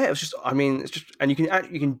 Yeah, it was just. I mean, it's just, and you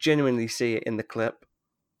can genuinely see it in the clip.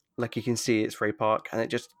 like you can see it's Ray Park, and it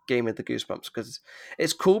just gave me the goosebumps because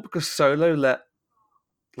it's cool because Solo let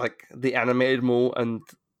like the animated Maul and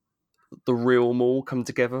the real Maul come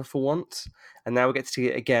together for once, and now we get to see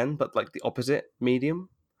it again, but like the opposite medium.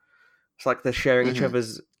 It's like they're sharing each Mhm.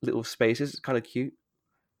 other's little spaces. It's kind of cute.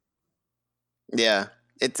 Yeah,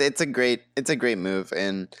 it's a great move,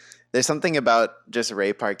 and there's something about just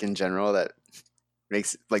Ray Park in general that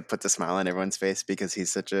makes like puts a smile on everyone's face because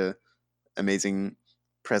he's such a amazing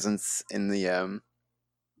presence in the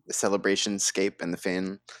celebration scape and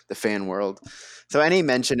the fan world. So any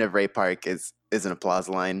mention of Ray Park is an applause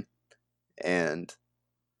line, and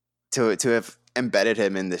to have embedded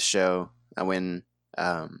him in this show when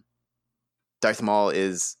Darth Maul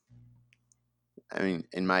is, I mean,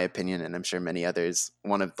 in my opinion, and I'm sure many others,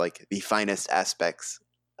 one of like the finest aspects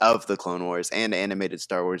of the Clone Wars and animated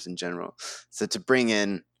Star Wars in general. So to bring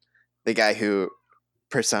in the guy who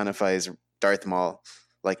personifies Darth Maul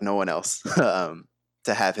like no one else,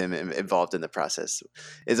 to have him involved in the process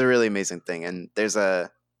is a really amazing thing. And there's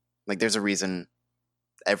a reason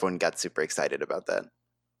everyone got super excited about that.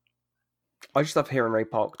 I just love hearing Ray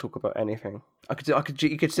Park talk about anything. You could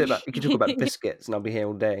talk about biscuits, and I'll be here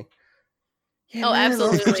all day. Yeah, Oh, man, like,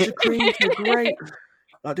 absolutely. custard creams are great.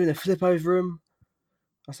 Like doing a flip over them.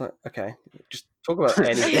 I was like, okay, just talk about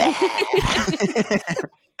anything.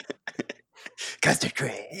 Custard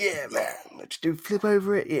cream. Yeah, man, let's do flip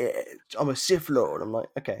over it. Yeah, I'm a Sith Lord. I'm like,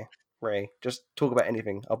 okay, Ray, just talk about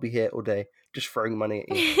anything. I'll be here all day, just throwing money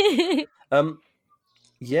at you.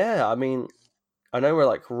 Yeah, I mean, I know we're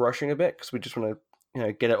like rushing a bit because we just want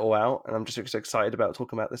to, get it all out, and I'm just so excited about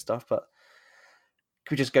talking about this stuff. But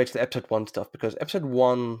can we just go to the episode 1 stuff? Because episode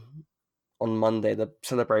 1 on Monday, the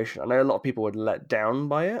celebration, I know a lot of people were let down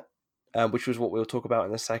by it, which was what we'll talk about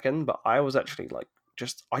in a second. But I was actually like,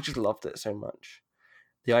 I just loved it so much.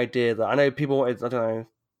 The idea that I know people wanted, I don't know,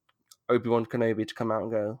 Obi-Wan Kenobi to come out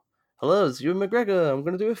and go, "Hello, it's Ewan McGregor. I'm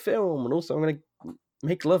going to do a film, and also I'm going to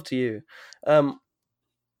make love to you."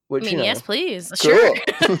 Which, I mean, yes, please. Cool. Sure.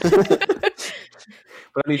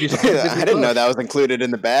 But I didn't know that was included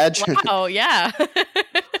in the badge. Wow, yeah.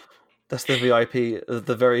 That's the VIP,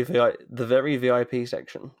 the very VIP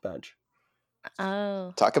section badge.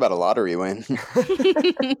 Oh. Talk about a lottery win.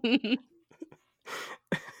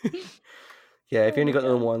 Yeah, if you only my got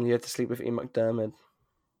the God. one, you have to sleep with Ian McDermott.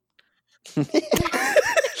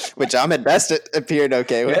 Which Ahmed Best appeared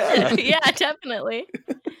okay with. Yeah. Yeah, definitely.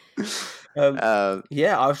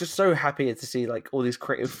 Yeah, I was just so happy to see like all these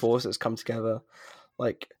creative forces come together.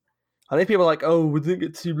 Like, I know people are like, "Oh, we didn't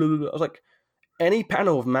get to see blah blah blah." I was like, any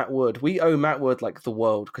panel of Matt Wood, we owe Matt Wood like the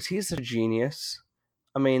world because he's a genius.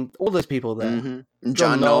 I mean, all those people there. Mm-hmm.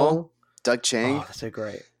 John Knoll, Doug Chang, oh, that's so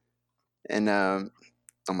great. And oh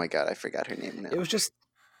my god, I forgot her name now. It was just,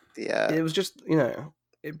 the it was just,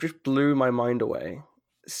 it just blew my mind away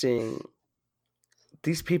seeing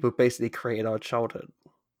these people basically created our childhood,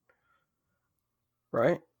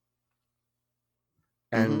 right?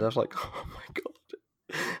 And Mhm. I was like, oh my god,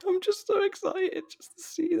 I'm just so excited just to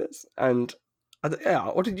see this. And yeah,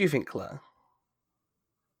 what did you think, Claire?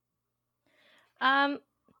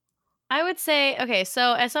 I would say, okay,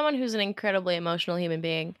 so as someone who's an incredibly emotional human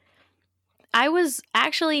being, I was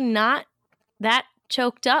actually not that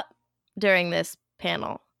choked up during this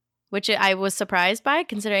panel, which I was surprised by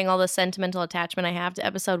considering all the sentimental attachment I have to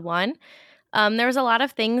episode 1. There was a lot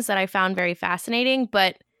of things that I found very fascinating,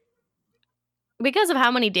 but because of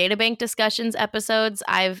how many databank discussions episodes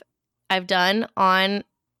I've done on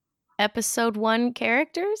episode 1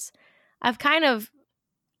 characters, I've kind of,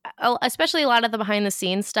 especially a lot of the behind the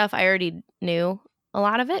scenes stuff, I already knew a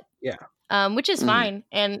lot of it. Yeah. Which is Mhm. fine,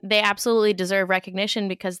 and they absolutely deserve recognition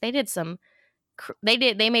because they did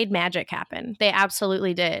they made magic happen. They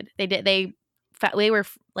absolutely did. They were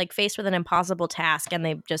like faced with an impossible task, and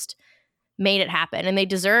they just made it happen, and they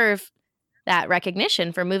deserve that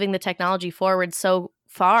recognition for moving the technology forward so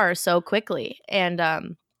far so quickly.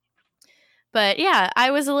 And but yeah, I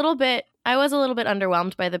was a little bit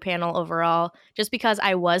underwhelmed by the panel overall, just because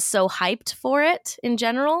I was so hyped for it in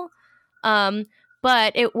general.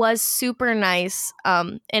 But it was super nice,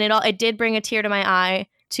 and it did bring a tear to my eye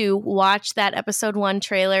to watch that episode 1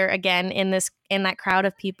 trailer again in that crowd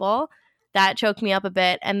of people. That choked me up a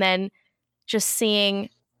bit, and then just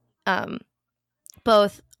seeing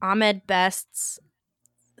both Ahmed Best's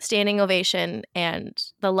standing ovation and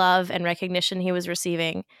the love and recognition he was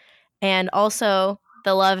receiving, and also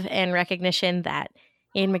the love and recognition that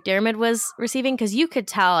Ian McDermott was receiving, because you could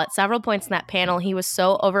tell at several points in that panel he was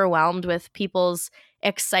so overwhelmed with people's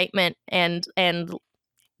excitement and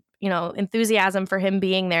enthusiasm for him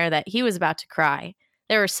being there that he was about to cry.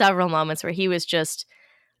 There were several moments where he was just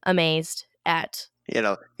amazed at. He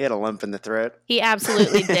had a lump in the throat. He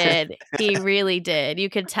absolutely did. He really did. You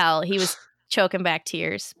could tell he was choking back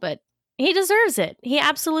tears, but he deserves it. He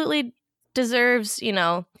absolutely deserves, you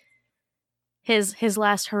know, his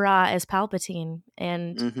last hurrah as Palpatine,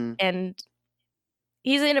 and Mm-hmm. and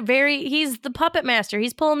he's he's the puppet master.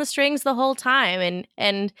 He's pulling the strings the whole time,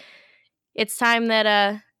 and it's time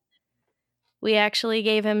that we actually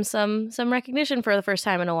gave him some recognition for the first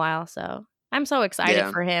time in a while. So I'm so excited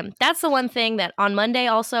Yeah. for him. That's the one thing that on Monday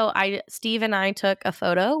also Steve and I took a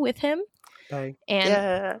photo with him, Hey. and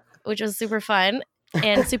Yeah. which was super fun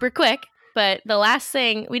and super quick. But the last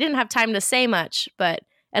thing, we didn't have time to say much, but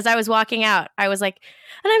as I was walking out, I was like,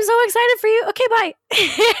 and I'm so excited for you. Okay, bye.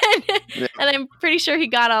 Yeah. And I'm pretty sure he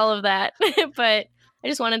got all of that. But I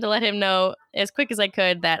just wanted to let him know as quick as I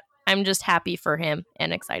could that I'm just happy for him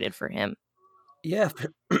and excited for him. Yeah.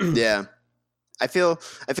 Yeah. I feel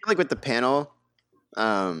like with the panel,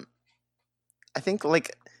 I think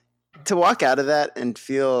like to walk out of that and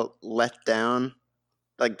feel let down,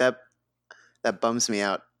 like that bums me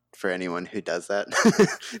out for anyone who does that.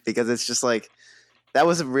 Because it's just like that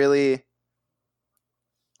was really,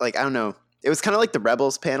 like, I don't know, it was kind of like the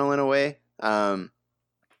Rebels panel in a way,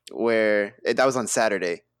 where that was on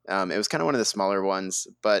Saturday. It was kind of one of the smaller ones,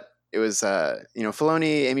 but it was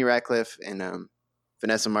Filoni, Amy Ratcliffe, and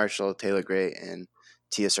Vanessa Marshall, Taylor Gray, and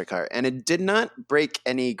Tia Sarkar, and it did not break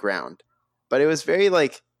any ground, but it was very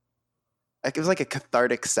like it was like a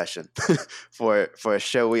cathartic session for a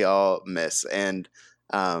show we all miss and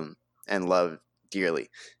love dearly.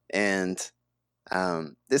 And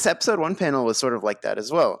this episode 1 panel was sort of like that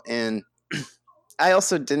as well. And I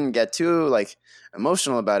also didn't get too like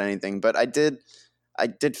emotional about anything, but I did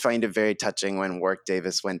find it very touching when Warwick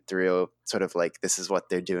Davis went through sort of like, this is what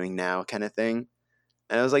they're doing now kind of thing.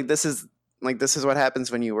 And I was like, this is what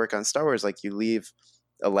happens when you work on Star Wars. Like, you leave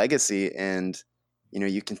a legacy and, you know,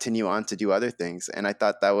 you continue on to do other things. And I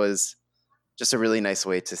thought that was just a really nice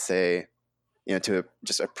way to say, you know, to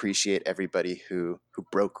just appreciate everybody who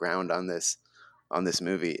broke ground on this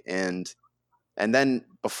movie. And then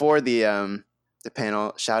before the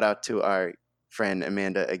panel, shout out to our friend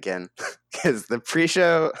Amanda again, because the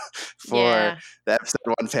pre-show for the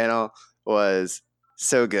episode 1 panel was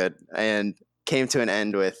so good and came to an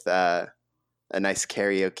end with a nice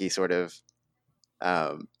karaoke sort of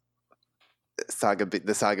saga.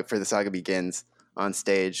 The saga begins on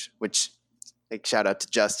stage, which, like, shout out to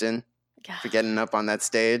Justin for getting up on that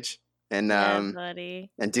stage and buddy.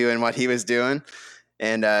 and doing what he was doing,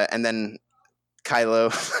 and then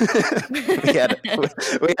Kylo.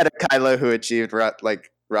 we had a Kylo who achieved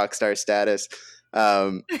rock star status.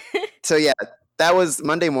 So yeah, that was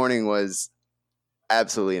Monday morning was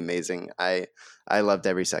absolutely amazing. I loved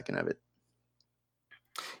every second of it.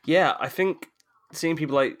 Yeah, I think seeing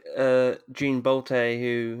people like Jean Bolte,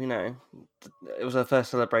 who, you know, it was her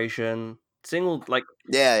first celebration, seeing all, like,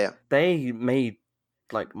 yeah, they made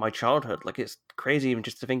like my childhood. Like, it's crazy even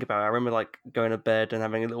just to think about. I remember like going to bed and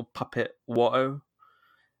having a little puppet Watto,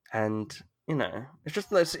 and, you know, it's just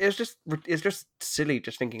silly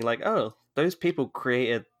just thinking like, oh, those people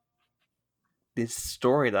created this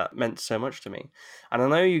story that meant so much to me. And I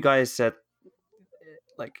know you guys said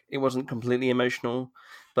like it wasn't completely emotional,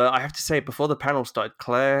 but I have to say, before the panel started,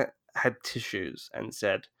 Claire had tissues and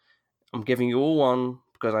said, I'm giving you all one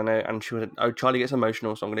because I know, and she was, oh, Charlie gets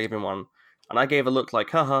emotional, so I'm going to give him one. And I gave a look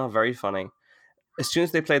like, haha, very funny. As soon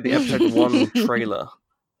as they played the episode 1 trailer,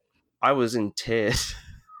 I was in tears.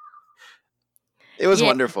 it was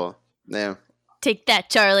wonderful. Yeah. Take that,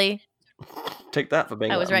 Charlie. Take that for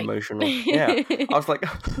being I was right. emotional. Yeah. I was like,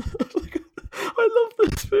 I love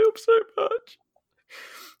this film so much.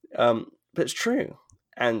 But it's true.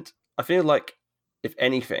 And I feel like, if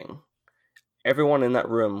anything, everyone in that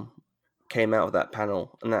room came out of that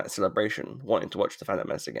panel and that celebration wanting to watch The Phantom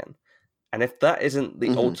Menace again. And if that isn't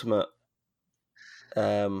the ultimate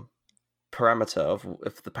parameter of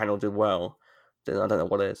if the panel did well, then I don't know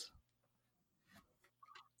what is.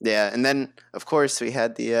 Yeah, and then of course we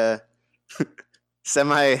had the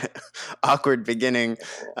semi-awkward beginning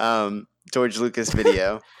George Lucas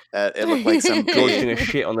video. It looked like George doing a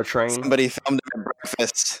shit on the train. Somebody filmed him at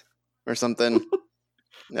breakfast or something.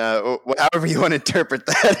 However you want to interpret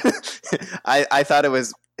that. I thought it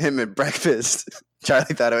was him at breakfast.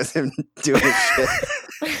 Charlie thought it was him doing shit.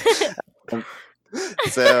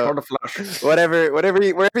 So wherever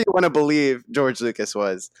you want to believe George Lucas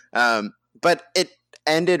was. But it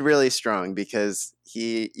ended really strong because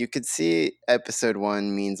you could see episode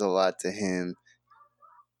 1 means a lot to him.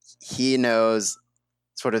 He knows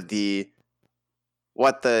sort of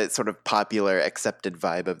what the sort of popular accepted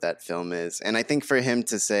vibe of that film is. And I think for him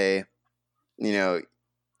to say, you know,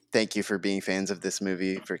 thank you for being fans of this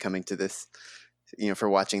movie, for coming to this, you know, for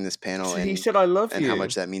watching this panel, He and said, "I love and you." how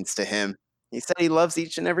much that means to him. He said he loves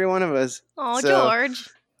each and every one of us. Oh, So George.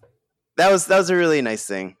 that was a really nice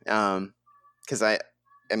thing. Because I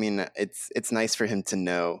mean, it's nice for him to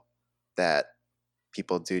know that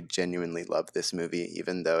people do genuinely love this movie,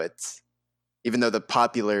 even though the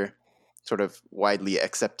popular sort of widely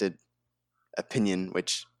accepted opinion,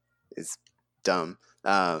 which is dumb,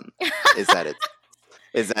 is that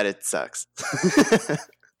it sucks.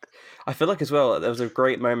 I feel like as well there was a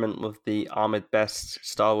great moment with the Ahmed Best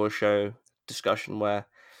Star Wars show discussion where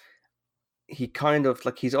he kind of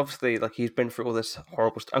like he's obviously like he's been through all this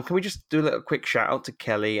horrible stuff. And can we just do a quick shout out to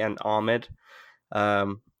Kelly and Ahmed,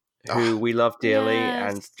 who we love dearly,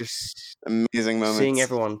 Yes. and just Amazing moments. seeing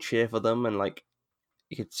everyone cheer for them, and like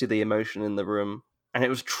you could see the emotion in the room, and it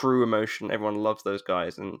was true emotion. Everyone loves those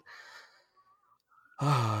guys, and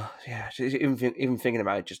yeah, even thinking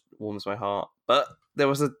about it just warms my heart. But there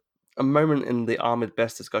was a moment in the Ahmed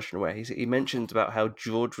Best discussion where he mentioned about how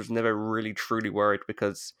George was never really truly worried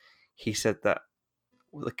because he said that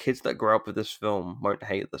the kids that grow up with this film won't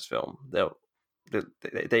hate this film.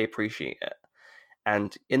 They appreciate it,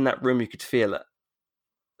 and in that room you could feel it,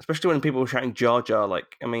 especially when people were shouting Jar Jar.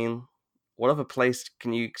 Like, I mean, what other place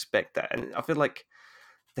can you expect that? And I feel like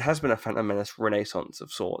there has been a Phantom Menace renaissance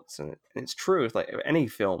of sorts, and it's true. It's like any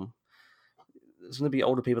film, there's going to be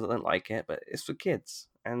older people that don't like it, but it's for kids,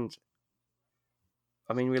 and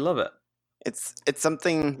I mean, we love it. It's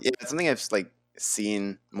something. Yeah, it's something I've like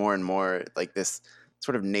seen more and more, like this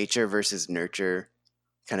sort of nature versus nurture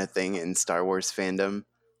kind of thing in Star Wars fandom,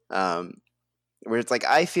 where it's like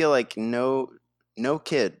I feel like no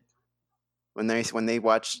kid when they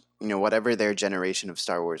watch, you know, whatever their generation of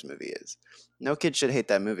Star Wars movie is, no kid should hate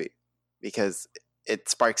that movie because it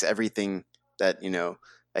sparks everything that, you know,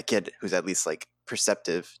 a kid who's at least like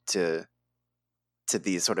perceptive to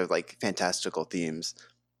these sort of like fantastical themes,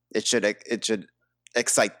 it should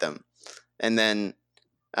excite them. And then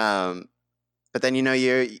but then, you know,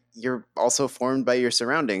 you're also formed by your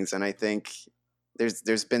surroundings, and I think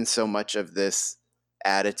there's been so much of this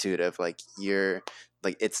attitude of like you're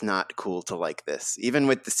like it's not cool to like this. Even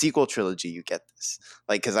with the sequel trilogy, you get this.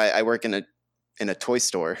 Like, because I work in a toy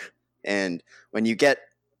store, and when you get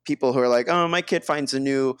people who are like, "Oh, my kid finds the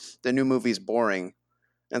new movies boring,"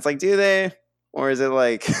 and it's like, do they, or is it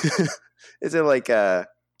like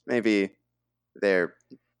maybe their,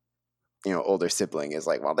 you know, older sibling is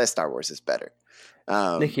like, well, this Star Wars is better.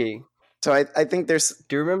 Nikki, So I think there's.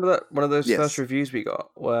 do you remember that one of those Yes. first reviews we got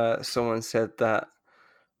where someone said that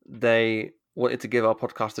they wanted to give our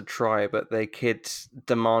podcast a try, but their kids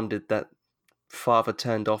demanded that father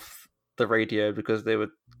turned off the radio because they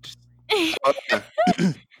were just...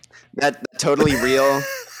 that totally real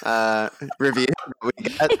review we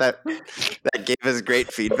got that gave us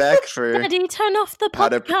great feedback for Daddy, turn off the how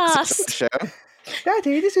to present podcast. the show.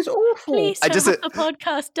 Daddy, this is awful. Please I turn just- off the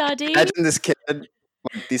podcast, Daddy. Imagine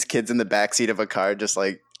these kids in the backseat of a car, just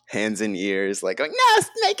like hands in ears, like going, "No,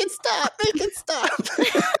 make it stop, make it stop."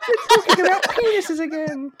 Talking about penises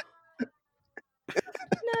again.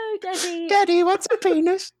 No, Daddy. Daddy, what's a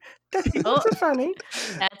penis? Daddy, Oh. what's so funny?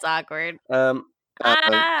 That's awkward.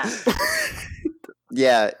 Ah.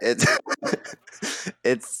 Yeah, it's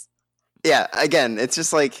yeah. Again, it's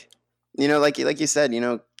just like, you know, like you said, you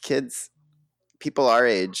know, kids, people our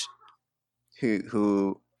age,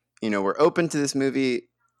 who you know were open to this movie,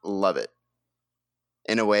 love it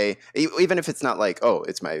in a way, even if it's not like, oh,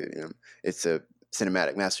 it's my, you know, it's a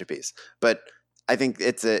cinematic masterpiece, but I think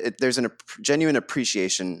there's a genuine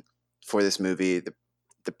appreciation for this movie.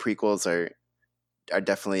 The prequels are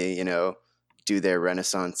definitely, you know, do their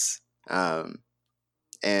renaissance.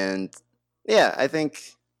 And yeah, I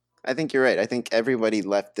think you're right. I think everybody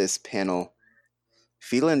left this panel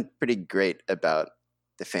feeling pretty great about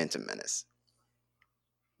the Phantom Menace.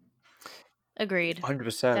 Agreed.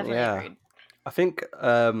 100%, Definitely yeah. agreed. I think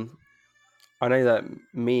I know that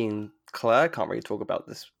me and Claire can't really talk about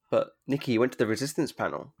this, but Nikki, you went to the Resistance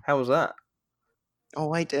panel. How was that?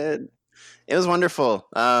 Oh, I did. It was wonderful.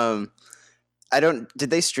 Did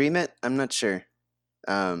they stream it? I'm not sure.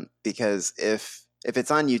 Because if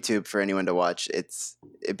it's on YouTube for anyone to watch,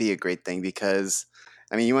 it'd be a great thing, because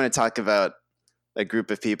I mean, you want to talk about a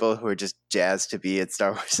group of people who are just jazzed to be at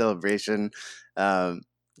Star Wars Celebration.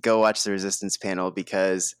 Go watch the Resistance panel,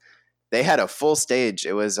 because they had a full stage.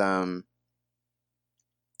 It was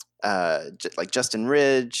like Justin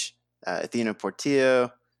Ridge, Athena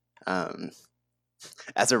Portillo.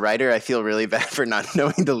 As a writer, I feel really bad for not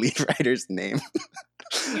knowing the lead writer's name.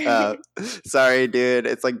 Sorry, dude.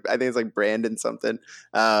 It's like I think it's like Brandon something.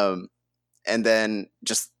 And then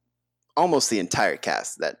just almost the entire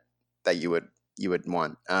cast that you would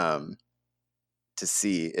want to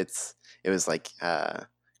see. It was like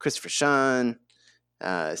Christopher Sean,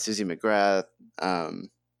 Susie McGrath,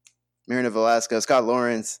 Marina Velasco, Scott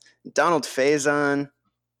Lawrence, Donald Faison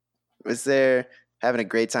was there having a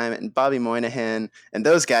great time, and Bobby Moynihan, and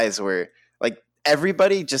those guys were like,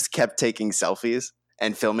 everybody just kept taking selfies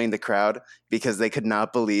and filming the crowd because they could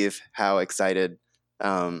not believe how excited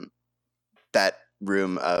that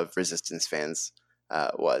room of Resistance fans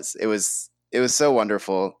was. It was so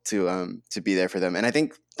wonderful to be there for them. And I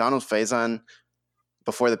think Donald Faison,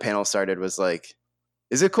 before the panel started, was like,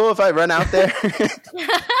 "Is it cool if I run out there?"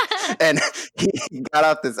 And he got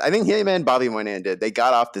off this. I think him and Bobby Moynihan did. They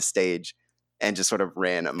got off the stage and just sort of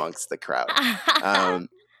ran amongst the crowd.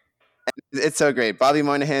 It's so great. Bobby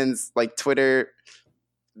Moynihan's like Twitter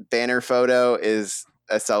banner photo is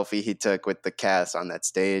a selfie he took with the cast on that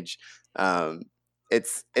stage.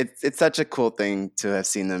 It's such a cool thing to have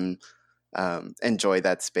seen them enjoy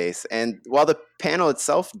that space. And while the panel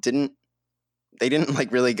itself didn't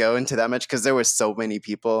like really go into that much because there were so many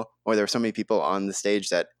people on the stage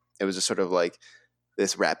that it was just sort of like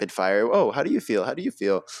this rapid fire. Oh, how do you feel? How do you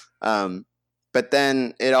feel? But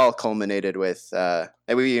then it all culminated with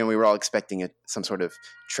we were all expecting some sort of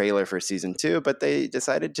trailer for season 2, but they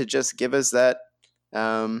decided to just give us that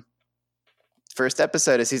first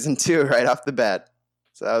episode of season 2 right off the bat.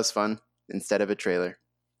 So that was fun instead of a trailer.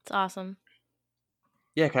 It's awesome.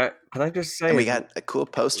 Yeah, can I just say? And we got a cool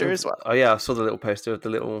poster as well. Oh yeah, I saw the little poster of the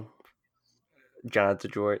little janitor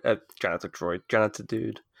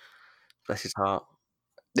dude. Bless his heart.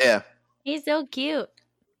 Yeah, He's so cute.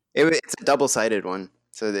 it's a double-sided one.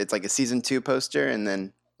 So it's like a season 2 poster, and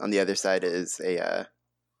then on the other side is a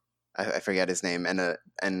I forget his name, and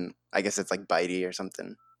I guess it's like Bitey or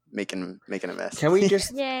something making a mess. Can we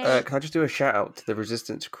just Yay. can I just do a shout out to the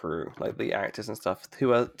Resistance crew, like the actors and stuff,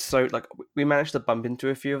 who are so like we managed to bump into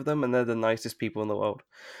a few of them, and they're the nicest people in the world.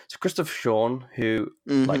 So Christopher Sean, who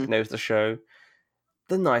like knows the show,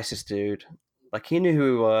 the nicest dude. Like he knew who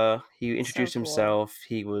we were. He introduced cool. himself.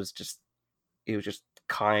 He was just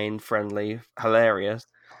kind, friendly, hilarious.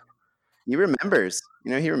 He remembers.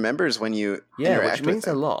 He remembers when you Yeah, interact which means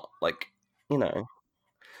with him. a lot. Like It really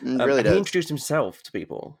and does. he introduced himself to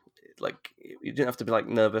people. Like you didn't have to be like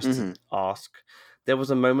nervous to ask. There was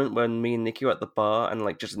a moment when me and Nikki were at the bar, and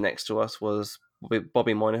like just next to us was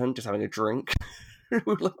Bobby Moynihan just having a drink. We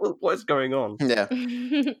were like, what is going on? Yeah.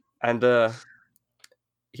 And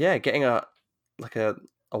yeah, getting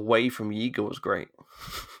away from Yeager was great.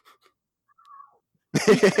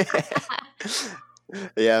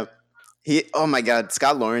 Yeah. Oh my God,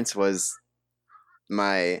 Scott Lawrence was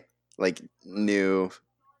my like new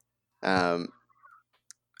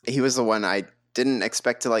he was the one I didn't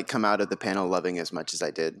expect to like come out of the panel loving as much as I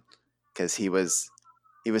did, because he was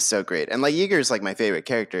so great. And like Yeager's like my favorite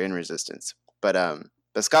character in Resistance, but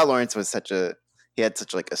Scott Lawrence was he had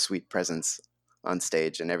such like a sweet presence on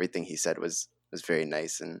stage, and everything he said was very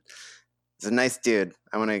nice, and he's a nice dude.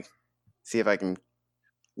 I want to see if I can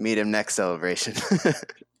meet him next Celebration.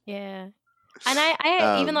 Yeah. And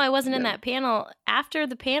I even though I wasn't in that panel, after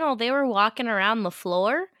the panel, they were walking around the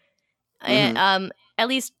floor. At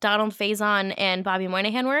least Donald Faison and Bobby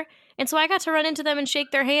Moynihan were. And so I got to run into them and shake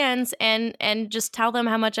their hands and just tell them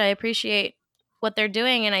how much I appreciate what they're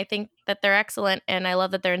doing. And I think that they're excellent. And I love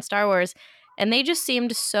that they're in Star Wars. And they just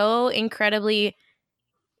seemed so incredibly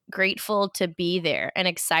grateful to be there and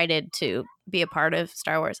excited to be a part of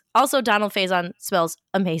Star Wars. Also, Donald Faison smells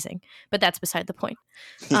amazing, but that's beside the point.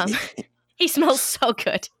 He smells so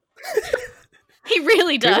good. He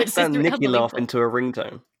really Can we does. make that It's Nikki laugh unbelievable. into a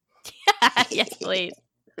ringtone? Yes, please.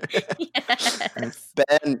 Yes.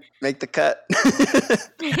 Ben, make the cut.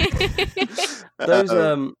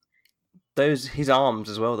 Those his arms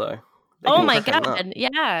as well though. They Oh can my crack 'em up. god.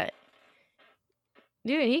 Yeah.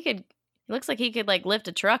 Dude, he looks like he could like lift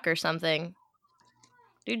a truck or something.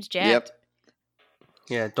 Dude's jacked.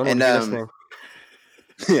 Yeah, Donald, And, if you're listening.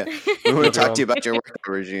 Yeah, we want Love to your talk to you about your workout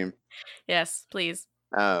regime. Yes, please.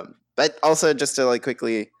 But also, just to like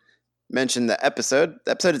quickly mention the episode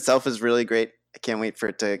itself is really great. I can't wait for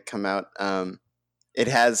it to come out. It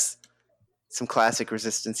has some classic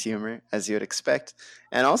Resistance humor, as you would expect,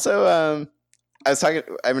 and also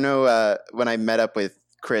I know when I met up with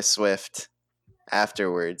Chris Swift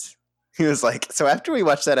afterwards, he was like, "So after we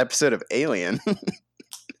watched that episode of Alien,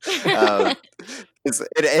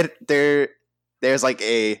 there's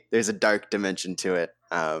a dark dimension to it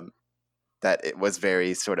that it was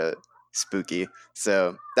very sort of spooky.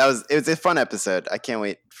 So it was a fun episode. I can't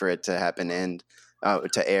wait for it to happen and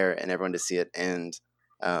to air and everyone to see it. And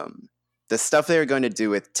the stuff they are going to do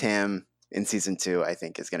with Tam in season 2, I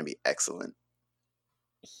think, is going to be excellent.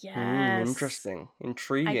 Yes. Interesting. I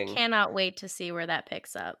Intriguing. cannot wait to see where that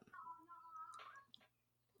picks up.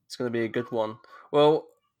 It's going to be a good one. Well,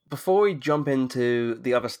 before we jump into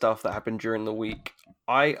the other stuff that happened during the week,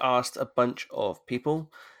 I asked a bunch of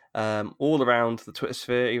people all around the Twitter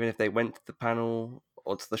sphere, even if they went to the panel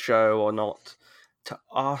or to the show or not, to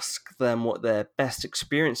ask them what their best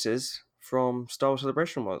experiences from Star Wars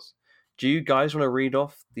Celebration was. Do you guys want to read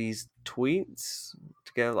off these tweets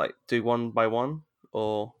together, like do one by one,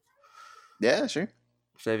 or Yeah, sure.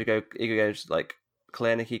 so if you go just like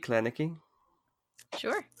Claire Nikki?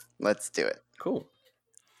 Sure. Let's do it. Cool.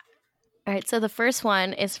 All right, so the first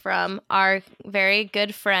one is from our very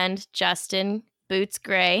good friend Justin Boots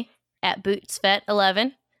Gray at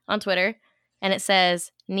BootsFet11 on Twitter, and it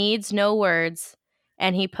says, "Needs no words."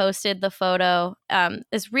 And he posted the photo,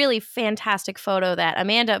 this really fantastic photo that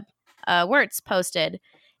Amanda Wirtz posted,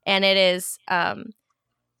 and it is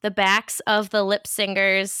the backs of the lip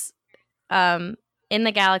singers in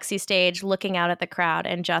the Galaxy stage looking out at the crowd,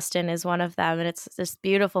 and Justin is one of them, and it's this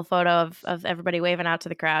beautiful photo of everybody waving out to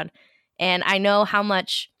the crowd. And I know how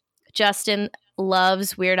much Justin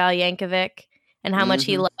loves Weird Al Yankovic and how much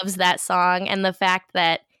he loves that song, and the fact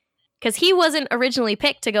that, because he wasn't originally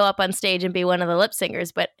picked to go up on stage and be one of the lip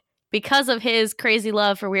singers, but because of his crazy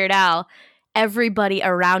love for Weird Al, everybody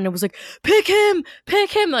around him was like, pick him!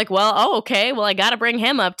 Like, well, okay, well, I gotta bring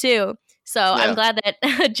him up too. So yeah. I'm glad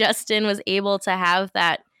that Justin was able to have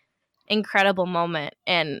that incredible moment,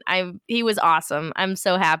 and he was awesome. I'm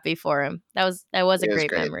so happy for him. That was a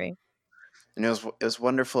great memory. And it was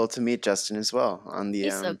wonderful to meet Justin as well on the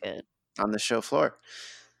He's so good. On the show floor.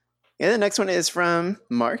 Yeah, the next one is from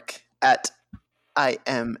Mark at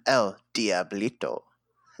IML Diablito.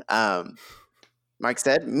 Mark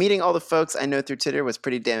said, "Meeting all the folks I know through Twitter was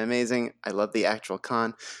pretty damn amazing. I love the actual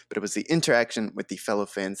con, but it was the interaction with the fellow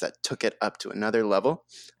fans that took it up to another level.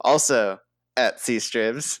 Also, at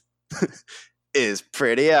C-Stribs is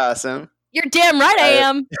pretty awesome." You're damn right I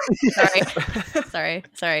am.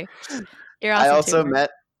 Sorry. You're awesome.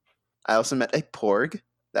 I also met a Porg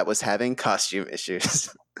that was having costume issues.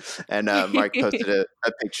 And Mark posted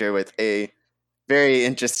a picture with a very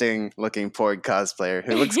interesting looking Porg cosplayer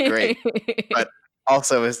who looks great, but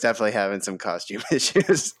also is definitely having some costume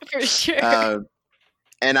issues. For sure.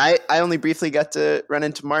 And I only briefly got to run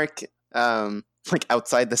into Mark like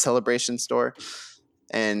outside the Celebration store,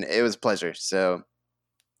 and it was a pleasure. So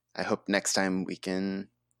I hope next time we can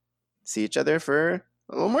see each other for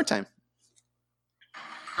a little more time.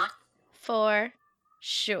 For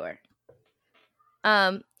sure.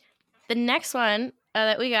 The next one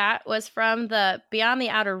that we got was from the Beyond the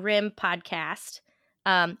Outer Rim podcast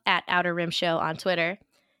at Outer Rim Show on Twitter.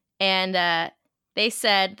 And they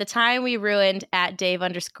said, the time we ruined at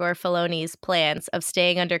Dave_Filoni's plans of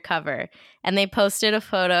staying undercover. And they posted a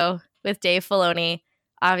photo with Dave Filoni,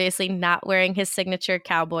 obviously not wearing his signature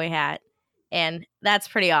cowboy hat. And that's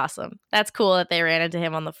pretty awesome. That's cool that they ran into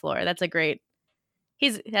him on the floor. That's a good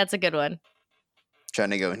one.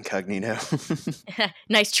 Trying to go incognito.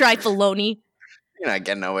 Nice try, Filoni. You're not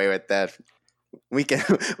getting away with that. We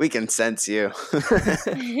can sense you.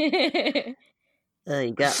 Oh,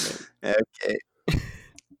 you got me. Okay.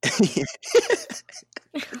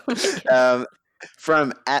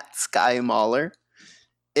 From at Sky Mauler,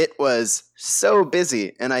 "It was so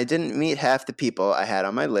busy, and I didn't meet half the people I had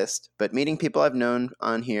on my list, but meeting people I've known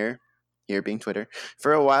on here being Twitter,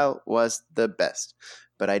 for a while was the best.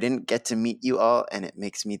 But I didn't get to meet you all, and it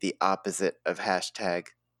makes me the opposite of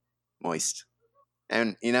 #moist.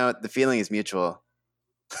 And, the feeling is mutual."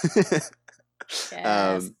 Yes.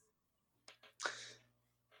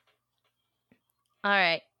 All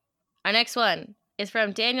right. Our next one is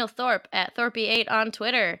from Daniel Thorpe at Thorpe8 on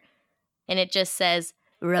Twitter. And it just says,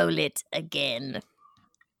 "Roll it again."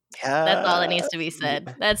 Yeah. That's all that needs to be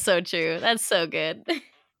said. That's so true. That's so good.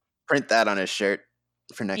 Print that on his shirt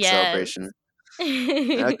for next celebration.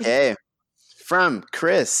 Okay. From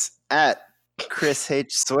Chris at Chris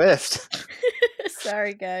H. Swift.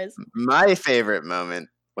 Sorry, guys. "My favorite moment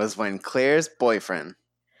was when Claire's boyfriend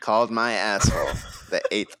called my asshole the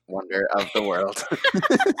 8th wonder of the world."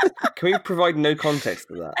 Can we provide no context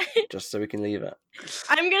to that, just so we can leave it?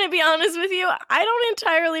 I'm going to be honest with you. I don't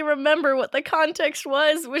entirely remember what the context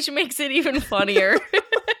was, which makes it even funnier.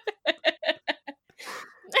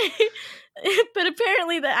 But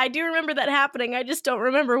apparently I do remember that happening. I just don't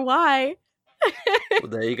remember why. Well,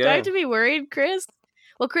 there you go. Do I have to be worried, Chris?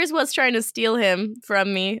 Well, Chris was trying to steal him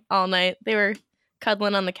from me all night. They were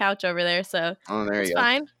cuddling on the couch over there, so Oh, there it's you go.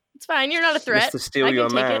 fine. It's fine. You're not a threat. Mr. Steal I can Your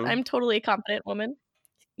take Man. it. I'm totally a competent woman.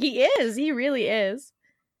 He is. He really is.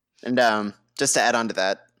 And just to add on to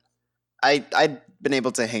that, I'd been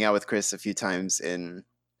able to hang out with Chris a few times in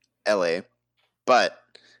LA, but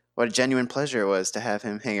what a genuine pleasure it was to have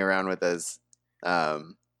him hang around with us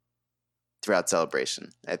throughout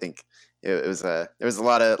Celebration. I think it was there was a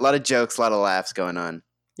lot of jokes, a lot of laughs going on.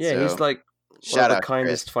 Yeah, So, he's like one shout of out the to Chris.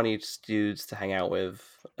 kindest, funniest dudes to hang out with.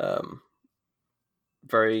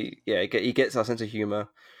 He gets our sense of humor.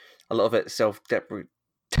 A lot of it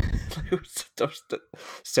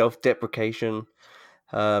self-deprecation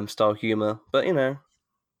style humor, but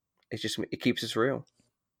it keeps us real.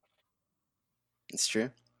 It's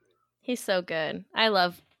true. He's so good.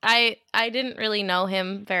 I didn't really know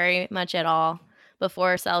him very much at all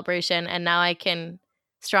before Celebration, and now I can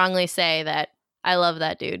strongly say that I love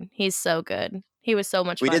that dude. He's so good. He was so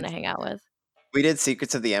much fun to hang out with. We did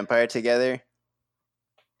Secrets of the Empire together,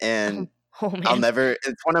 and Oh man. I'll never.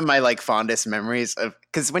 It's one of my like fondest memories of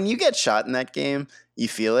because when you get shot in that game, you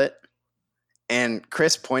feel it. And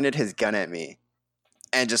Chris pointed his gun at me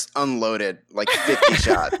and just unloaded like 50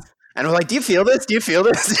 shots. And we're like, "Do you feel this? Do you feel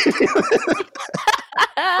this?"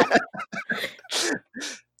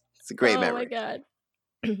 It's a great memory. Oh my god.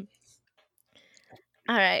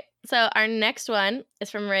 All right. So our next one is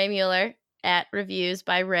from Ray Mueller at Reviews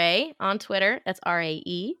by Ray on Twitter. That's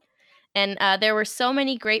RAE. And there were so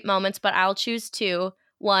many great moments, but I'll choose two.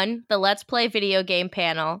 One, the Let's Play video game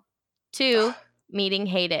panel. Two, meeting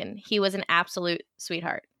Hayden. He was an absolute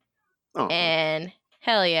sweetheart. Oh, And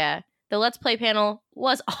hell yeah, the Let's Play panel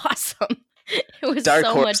was awesome. It was Dark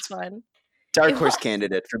so Horse. much fun. Dark it Horse was.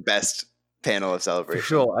 candidate for best panel of For celebration.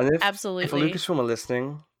 sure. And if Absolutely. Lucasfilm are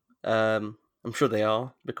listening, I'm sure they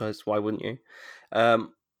are, because why wouldn't you?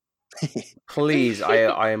 Please,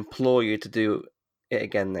 I implore you to do it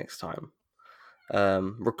again next time.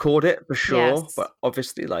 Record it for sure, Yes. but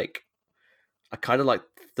obviously, like, I kind of like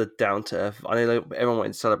the down to earth. I know everyone went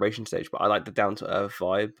in celebration stage, but I like the down to earth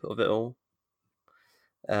vibe of it all.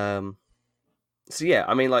 So yeah,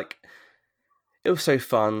 I mean, like, it was so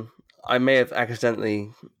fun. I may have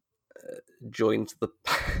accidentally joined the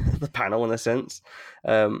the panel in a sense,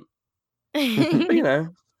 but you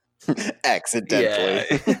know, Accidentally.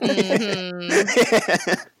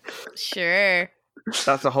 Sure.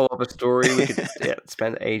 that's a whole other story we could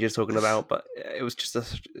spend ages talking about. But it was just ugh.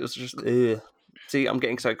 See, I'm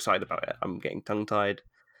getting so excited about it. I'm getting tongue tied.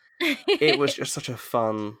 It was just such a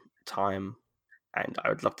fun time, and I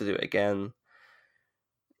would love to do it again.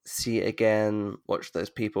 See it again, watch those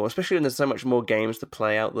people, especially when there's so much more games to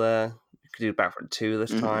play out there. We could do Battlefront 2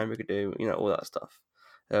 this time. We could do, all that stuff.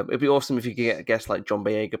 It'd be awesome if you could get a guest like John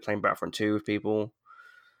Boyega playing Battlefront 2 with people.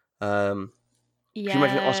 Can you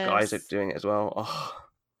imagine Oscar Isaac doing it as well? Oh.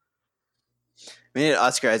 We need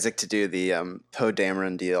Oscar Isaac to do the Poe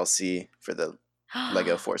Dameron DLC for the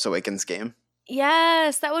Lego Force Awakens game.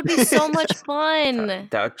 Yes, that would be so much fun.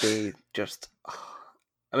 That would be just...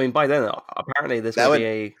 I mean, by then, apparently there's going to be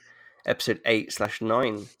a episode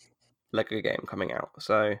 8/9 Lego game coming out.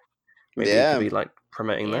 So maybe it could be like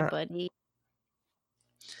promoting that. Buddy.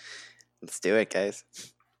 Let's do it, guys.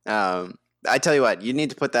 I tell you what, you need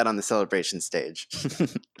to put that on the celebration stage.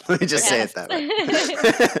 Let me just say it that way.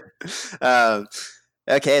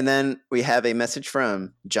 Okay, and then we have a message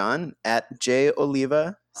from John at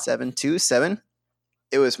JOliva727.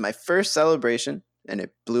 It was my first celebration, and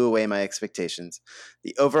it blew away my expectations.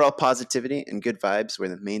 The overall positivity and good vibes were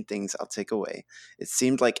the main things I'll take away. It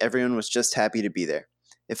seemed like everyone was just happy to be there.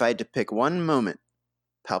 If I had to pick one moment,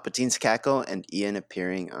 Palpatine's cackle and Ian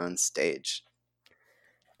appearing on stage.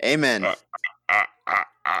 Amen. I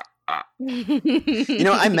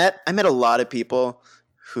met a lot of people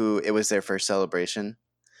who it was their first celebration.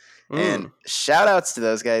 And shout outs to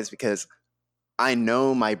those guys, because I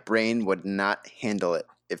know my brain would not handle it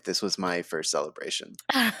if this was my first celebration.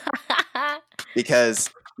 Because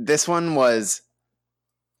this one was,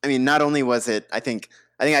 I mean, not only was it, I think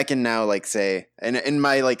I can now like say, and in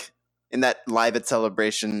my like in that Live at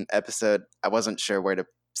Celebration episode, I wasn't sure where to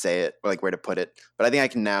say it, or like where to put it, but I think I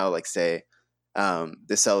can now like say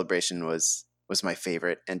this celebration was my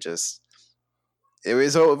favorite, and just it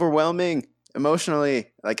was overwhelming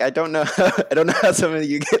emotionally. Like I don't know how some of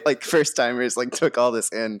you get like first timers like took all this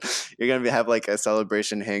in. You're gonna have like a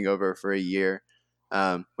celebration hangover for a year,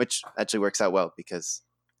 which actually works out well because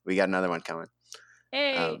we got another one coming.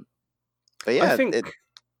 Hey. But yeah,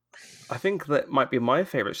 I think that might be my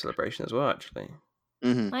favorite celebration as well, actually.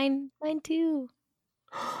 Mm-hmm. Mine too.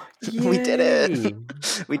 We did it. Yay!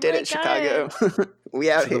 We Oh did my it, Chicago.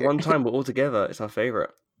 We out So the here. one time we're all together, it's our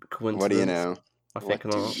favorite coincidence. What do you know? I think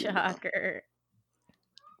What do not. you know? Shocker.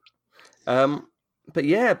 But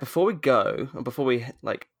yeah, before we go, and before we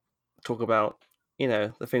like talk about,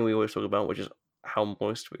 the thing we always talk about, which is how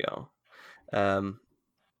moist we are,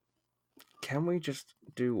 can we just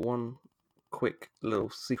do one quick little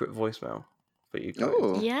secret voicemail for you guys?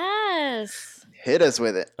 Oh, Yes. hit us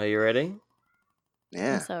with it. Are you ready?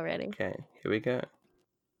 Yeah. I'm so ready. Okay, here we go.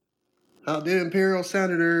 How do Imperial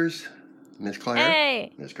Senators? Miss Claire,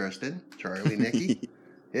 Hey. Miss Kristen, Charlie, Nikki.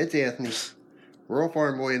 It's Anthony. Rural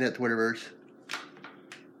Farm Boy in that Twitterverse.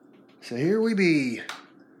 So here we be.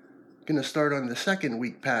 Gonna start on the second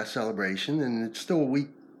week pass celebration, and it's still week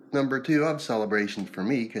number 2 of celebration for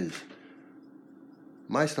me, because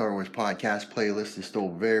my Star Wars podcast playlist is still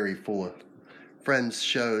very full of friends'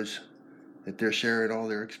 shows that they're sharing all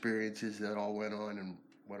their experiences that all went on and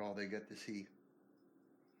what all they get to see.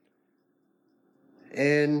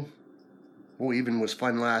 And, well, even was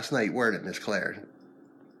fun last night, weren't it, Miss Claire?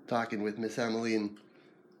 Talking with Miss Emily and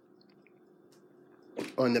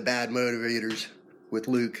on the bad motivators with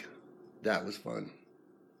Luke. That was fun.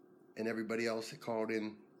 And everybody else that called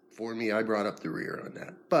in for me, I brought up the rear on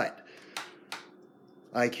that. But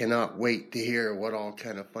I cannot wait to hear what all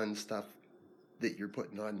kind of fun stuff that you're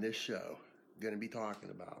putting on this show going to be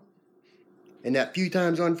talking about. And that few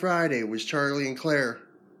times on Friday was Charlie and Claire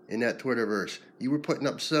in that Twitterverse. You were putting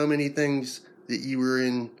up so many things that you were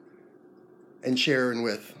in and sharing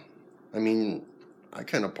with. I mean, I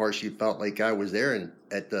kind of partially felt like I was there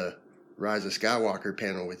at the Rise of Skywalker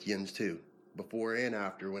panel with Yins too, before and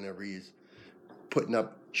after, whenever he's putting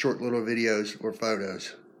up short little videos or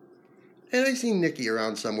photos. And I seen Nikki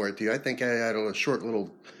around somewhere too. I think I had a short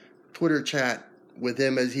little Twitter chat with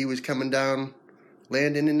him as he was coming down,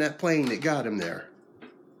 landing in that plane that got him there.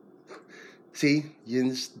 See,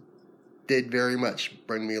 Yins did very much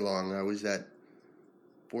bring me along. I was that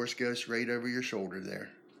Force Ghost right over your shoulder there.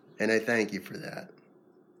 And I thank you for that.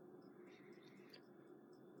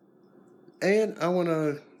 And I want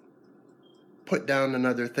to put down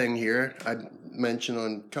another thing here. I mentioned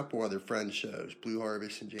on a couple other friends' shows, Blue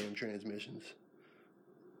Harvest and Jam Transmissions.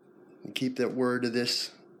 And keep that word of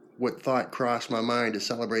this, what thought crossed my mind as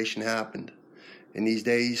celebration happened. In these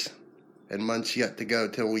days and months yet to go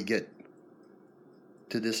till we get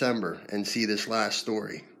to December and see this last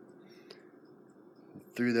story.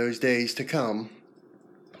 Through those days to come,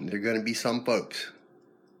 there are going to be some folks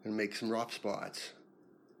going to make some rough spots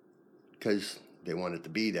because they want it to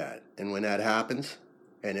be that. And when that happens,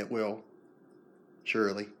 and it will,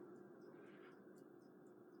 surely,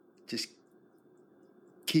 just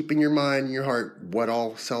keep in your mind and your heart what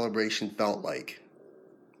all celebration felt like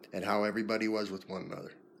and how everybody was with one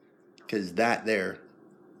another. Because that there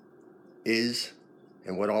is,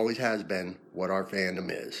 and what always has been, what our fandom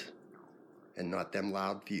is. And not them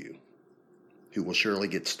loud few who will surely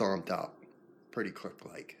get stomped out pretty quick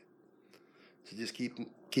like. So just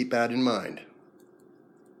keep that in mind.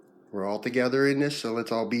 We're all together in this, so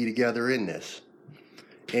let's all be together in this.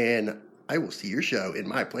 And I will see your show in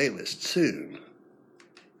my playlist soon.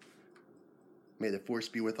 May the Force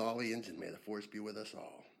be with all Ians, and may the Force be with us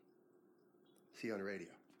all. See you on the radio.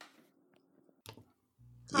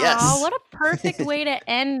 Yes. Aw, what a perfect way to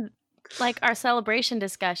end like our celebration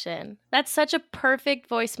discussion. That's such a perfect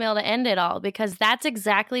voicemail to end it all, because that's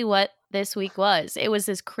exactly what this week was. It was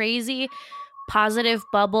this crazy positive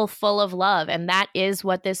bubble full of love, and that is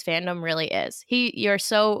what this fandom really is. You're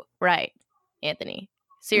so right, Anthony.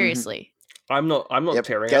 Seriously. I'm not Yep,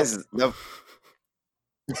 tearing guys, up. no.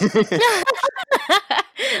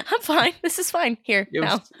 I'm fine. This is fine. Here It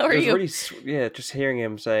now. was, How are it was you? really, just hearing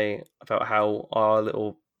him say about how our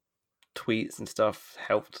little tweets and stuff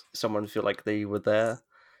helped someone feel like they were there.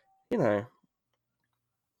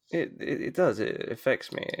 It does. It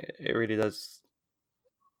affects me. It really does.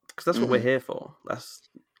 Because that's what we're here for. That's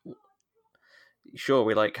sure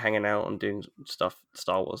we like hanging out and doing stuff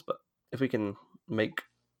Star Wars, but if we can make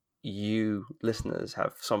you listeners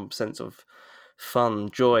have some sense of fun,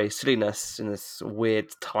 joy, silliness in this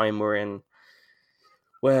weird time we're in,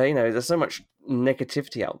 where there's so much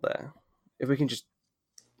negativity out there. If we can just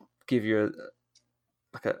give you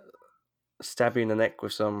a stab you in the neck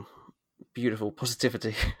with some beautiful positivity.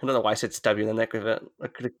 I don't know why I said stab you in the neck with it. I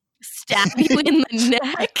could have Stab you in the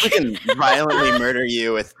neck. We can violently murder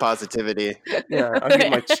you with positivity. Yeah, I'll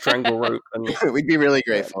get my strangle rope and We'd be really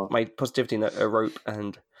grateful. my positivity rope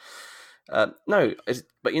and but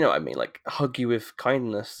you know what I mean, like hug you with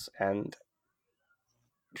kindness and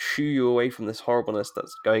shoo you away from this horribleness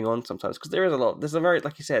that's going on sometimes, because there is a lot. There's a very,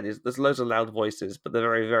 like you said, there's loads of loud voices, but they're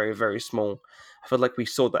very, very, very small. I feel like we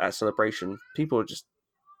saw that at Celebration. People are just,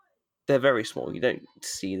 they're very small. You don't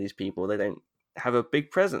see these people. They don't have a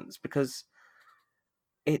big presence because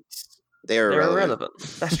They're they're irrelevant.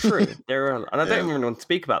 irrelevant. That's true. They're irrelevant. And I don't Yeah. even want to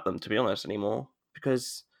speak about them, to be honest, anymore,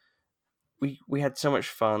 because we had so much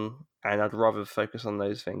fun, and I'd rather focus on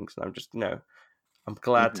those things. And I'm just, I'm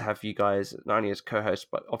glad to have you guys, not only as co-hosts,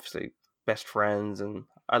 but obviously best friends, and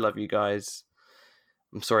I love you guys.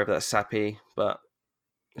 I'm sorry if that's sappy, but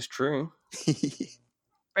it's true.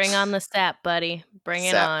 Bring on the sap, buddy. Bring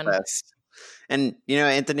it on. Fest. And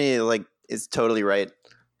Anthony is totally right.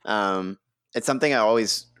 It's something I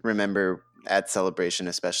always remember at Celebration,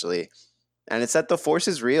 especially, and it's that the Force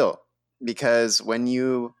is real, because when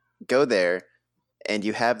you go there and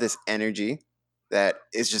you have this energy that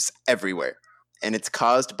is just everywhere, and it's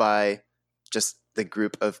caused by just the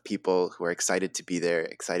group of people who are excited to be there,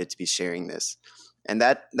 excited to be sharing this, and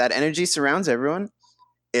that energy surrounds everyone.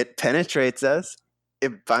 It penetrates us.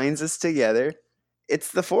 It binds us together.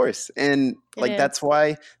 It's the Force, and that's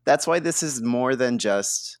why this is more than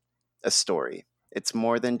just a story. It's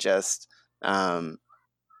more than just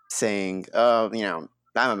saying, oh, blah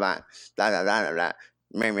blah blah blah blah blah blah.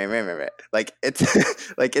 Like it's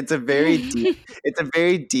it's a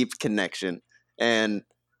very deep connection, and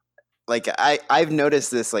I've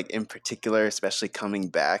noticed this in particular, especially coming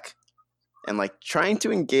back and trying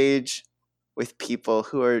to engage with people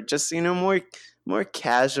who are just more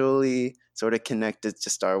casually sort of connected to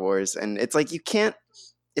Star Wars, and it's you can't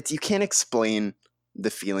explain the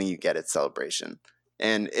feeling you get at Celebration,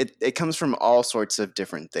 and it comes from all sorts of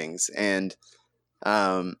different things, and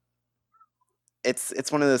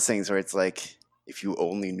it's one of those things where it's if you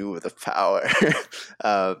only knew the power,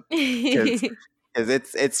 because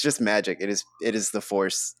it's just magic. It is the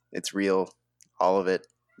Force. It's real, all of it,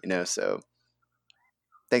 So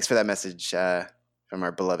thanks for that message from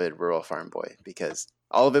our beloved rural farm boy, because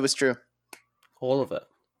all of it was true. All of it.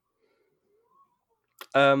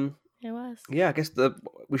 It was. Yeah, I guess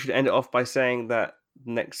we should end it off by saying that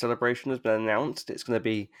the next Celebration has been announced. It's going to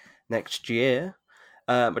be next year.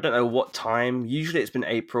 I don't know what time. Usually it's been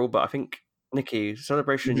April, but I think, Nikki,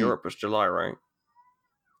 Celebration in Europe was July, right?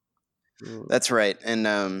 That's right.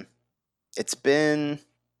 And it's been,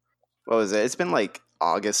 what was it? It's been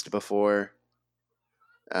August before.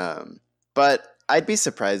 But I'd be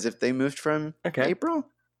surprised if they moved from April.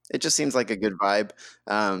 It just seems like a good vibe.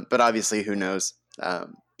 But obviously, who knows?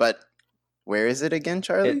 But where is it again,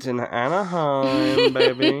 Charlie? It's in Anaheim,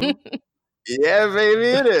 baby. Yeah, baby,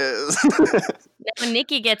 it is. Now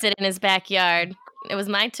Nikki gets it in his backyard. It was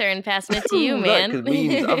my turn passing it to you, man. Because we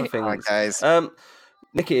need other things. Guys.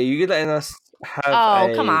 Nikki, are you letting us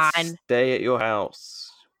have come on. stay at your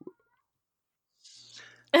house?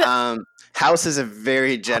 House is a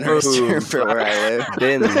very generous term for where I live.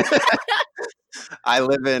 I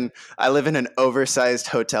live in an oversized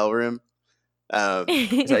hotel room. So,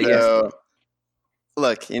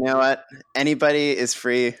 look, you know what? Anybody is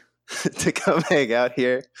free to come hang out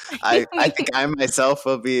here. I think I myself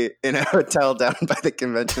will be in a hotel down by the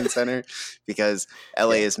convention center, because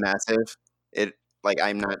LA is massive.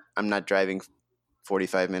 I'm not driving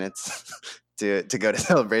 45 minutes to go to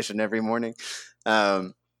Celebration every morning.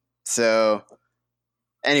 So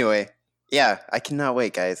anyway, yeah, I cannot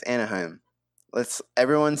wait, guys. Anaheim. Let's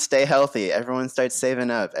everyone stay healthy. Everyone start saving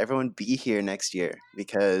up. Everyone be here next year,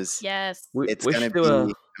 because yes, it's going to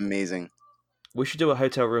be amazing. We should do a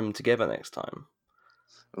hotel room together next time.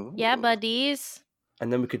 Ooh. Yeah, buddies.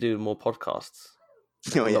 And then we could do more podcasts.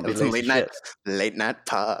 Oh, yeah. Late night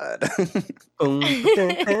pod. Call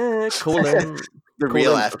in. The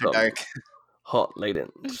real After Dark. Hot late in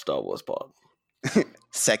Star Wars pod.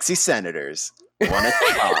 Sexy senators want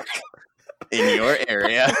to talk in your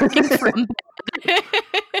area.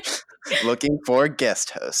 Looking for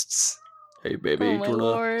guest hosts. Hey, baby, do you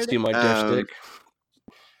want to see my dish stick?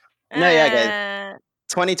 No, yeah, guys.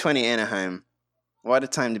 2020 Anaheim. What a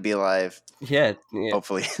time to be alive. Yeah.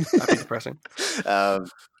 Hopefully. That'd be depressing.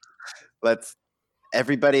 Let's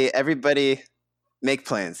everybody make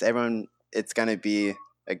plans. Everyone, it's gonna be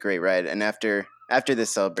a great ride. And after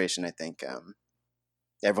this Celebration, I think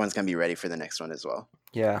everyone's gonna be ready for the next one as well.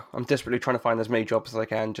 Yeah, I'm desperately trying to find as many jobs as I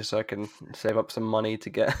can, just so I can save up some money to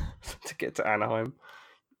get to Anaheim,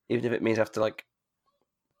 even if it means I have to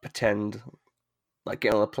pretend,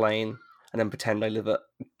 get on a plane and then pretend I live at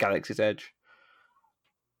Galaxy's Edge.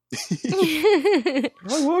 I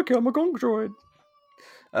work here, I'm a gong droid.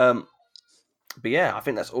 But yeah, I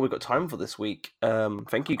think that's all we've got time for this week.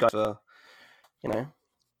 Thank you guys for,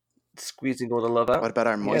 squeezing all the love out. What about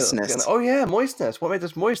our Yeah, moistness? oh yeah, moistness. What made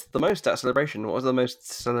us moist the most at Celebration? What was the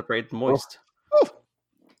most celebrated moist?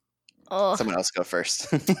 Oh. Someone else go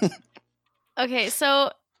first. Okay,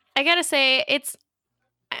 so I gotta say,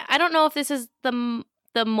 I don't know if this is the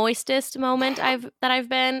moistest moment I've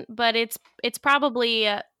been, but it's probably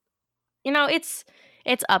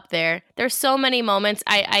it's up there. There's so many moments.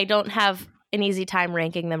 I don't have an easy time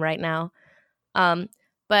ranking them right now.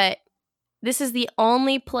 But this is the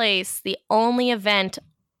only place, the only event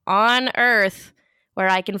on Earth where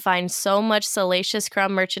I can find so much Salacious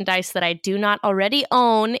Crumb merchandise that I do not already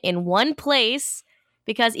own in one place,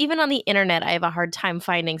 because even on the internet, I have a hard time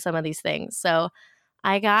finding some of these things. So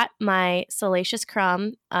I got my Salacious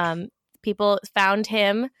Crumb. People found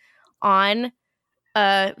him on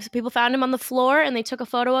the floor and they took a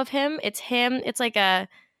photo of him. It's him. It's like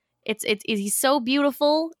he's so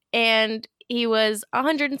beautiful, and he was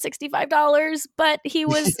 $165, but he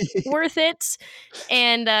was worth it.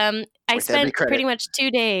 And I spent pretty much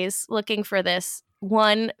 2 days looking for this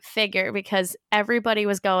one figure because everybody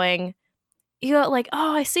was going, like,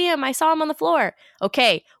 oh, I see him. I saw him on the floor.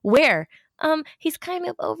 Okay, where? He's kind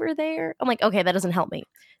of over there. I'm like, okay, that doesn't help me.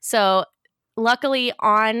 So luckily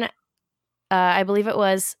on, I believe it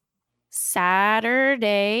was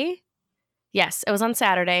Saturday. Yes, it was on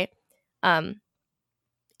Saturday.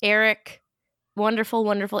 Eric,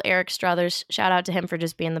 wonderful Eric Struthers, shout out to him for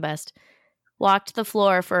just being the best, walked the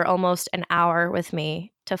floor for almost an hour with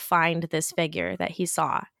me to find this figure that he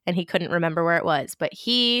saw, and he couldn't remember where it was, but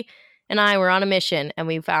he and I were on a mission and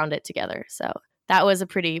we found it together. So that was a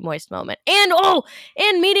pretty moist moment.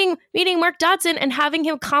 And meeting Mark Dodson and having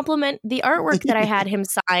him compliment the artwork that I had him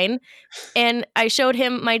sign. And I showed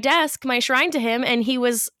him my desk, my shrine to him, and he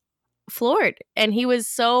was floored. And he was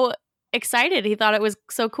so excited. He thought it was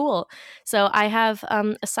so cool. So I have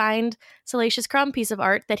a signed Salacious Crumb piece of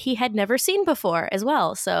art that he had never seen before as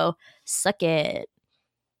well. So suck it.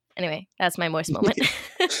 Anyway, that's my moist moment.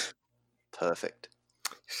 Perfect.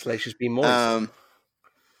 Salacious be moist.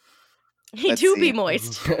 He do be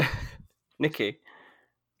moist. Nikki.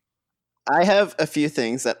 I have a few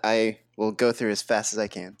things that I will go through as fast as I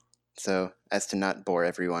can, so as to not bore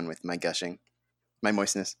everyone with my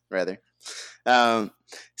moistness, rather. So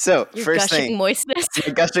Your first gushing thing, moistness.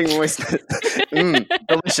 my gushing moistness,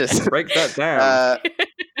 delicious. Break that down.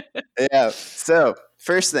 Yeah. So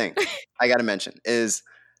first thing I got to mention is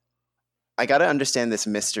I got to understand this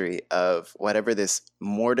mystery of whatever this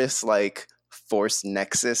Mortis-like force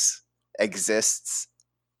nexus exists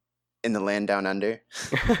in the land down under,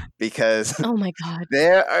 because Oh my god.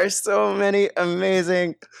 there are so many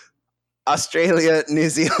amazing Australia, New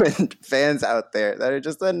Zealand fans out there that are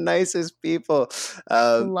just the nicest people.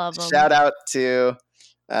 Love 'em. Shout out to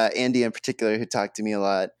Andy in particular, who talked to me a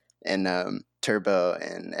lot, and Turbo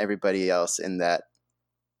and everybody else in that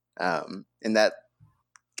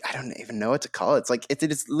I don't even know what to call it. It's like it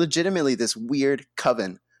is legitimately this weird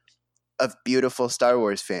coven of beautiful Star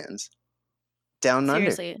Wars fans down under.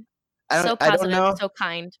 Seriously. I So don't positive, know. so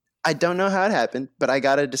kind. I don't know how it happened, but I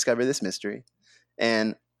got to discover this mystery.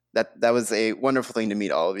 And that was a wonderful thing to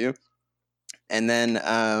meet all of you. And then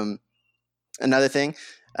another thing,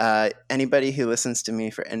 anybody who listens to me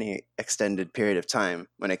for any extended period of time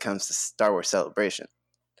when it comes to Star Wars Celebration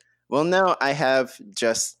will know I have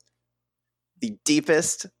just the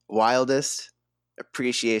deepest, wildest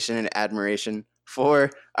appreciation and admiration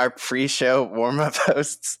for our pre-show warm-up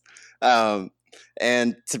hosts.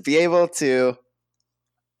 And to be able to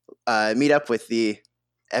meet up with the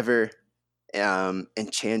ever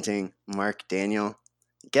enchanting Mark Daniel,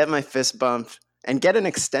 get my fist bumped, and get an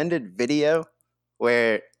extended video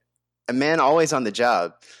where a man always on the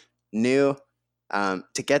job knew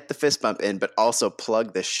to get the fist bump in, but also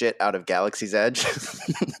plug the shit out of Galaxy's Edge.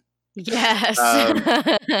 Yes.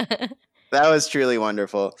 That was truly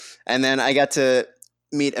wonderful. And then I got to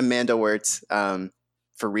meet Amanda Wirtz,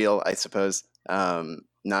 for real, I suppose,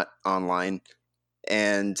 not online,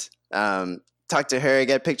 and talk to her,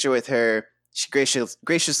 get a picture with her. She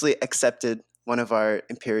graciously accepted one of our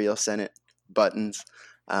Imperial Senate buttons.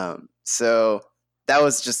 So that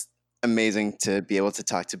was just amazing to be able to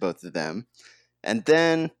talk to both of them. And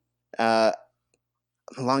then I'm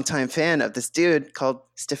a longtime fan of this dude called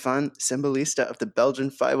Stefan Symbolista of the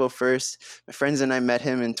Belgian 501st. My friends and I met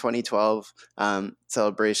him in 2012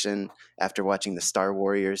 celebration after watching the Star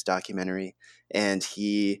Warriors documentary, and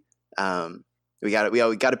we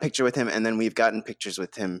got a picture with him, and then we've gotten pictures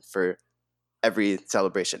with him for every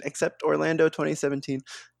celebration except Orlando 2017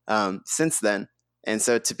 since then. And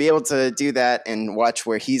so to be able to do that and watch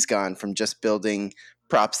where he's gone from just building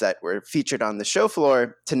props that were featured on the show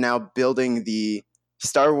floor to now building the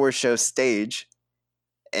Star Wars show stage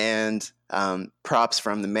and props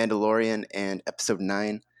from The Mandalorian and Episode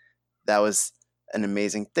 9. That was an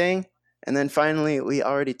amazing thing. And then finally, we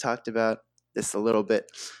already talked about this a little bit,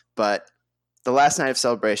 but the last night of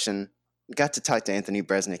Celebration, got to talk to Anthony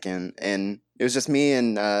Bresnikan, and it was just me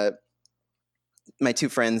and my two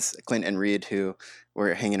friends, Clint and Reed, who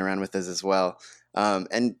were hanging around with us as well.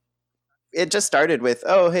 And it just started with,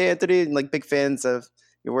 "Oh, hey, Anthony, like big fans of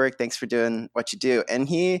your work. Thanks for doing what you do." And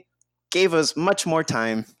he gave us much more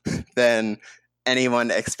time than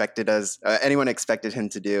anyone expected him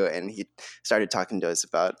to do. And he started talking to us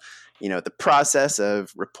about, the process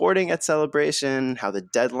of reporting at Celebration, how the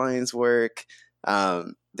deadlines work.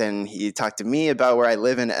 Then he talked to me about where I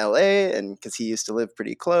live in LA, and because he used to live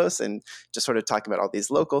pretty close, and just sort of talking about all these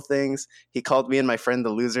local things. He called me and my friend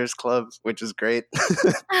the Losers Club, which was great.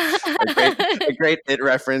 a great it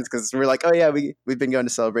reference, because we're like, oh yeah, we've been going to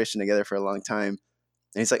Celebration together for a long time.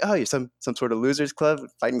 And he's like, oh, you're some sort of Losers Club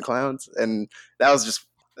fighting clowns, and that was just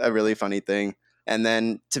a really funny thing. And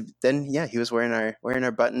then he was wearing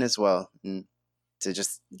our button as well, and to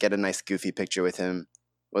just get a nice goofy picture with him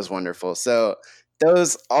was wonderful. So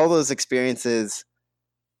all those experiences,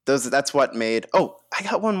 that's what made. Oh, I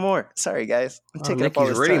got one more. Sorry, guys, I'm taking up all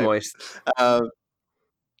this really time. Moist.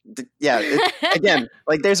 Again,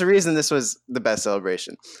 like there's a reason this was the best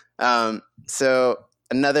Celebration. So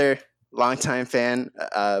another longtime fan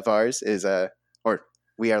of ours is or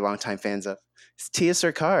we are longtime fans of, is Tia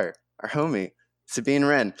Sarkar, our homie Sabine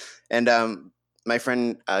Wren, and my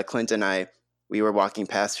friend Clint and I, we were walking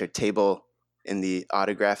past her table in the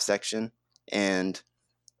autograph section, and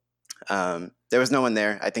there was no one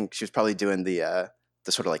there. I think she was probably doing the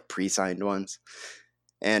sort of like pre-signed ones,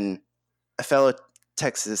 and a fellow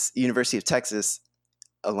University of Texas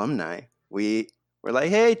alumni, we were like,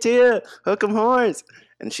 "Hey Tia, hook 'em horns,"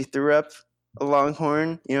 and she threw up a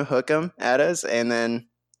longhorn, hook 'em at us, and then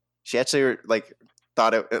she actually like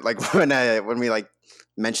thought it, like when we like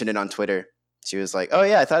mentioned it on Twitter, she was like, "Oh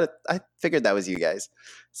yeah, I figured that was you guys."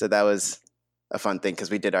 So that was a fun thing, because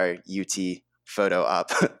we did our UT photo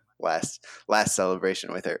op last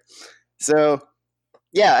Celebration with her. So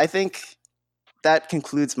yeah, I think that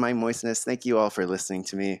concludes my moistness. Thank you all for listening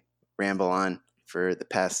to me ramble on for the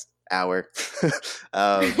past hour.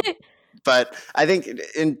 But I think,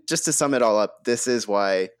 just to sum it all up, this is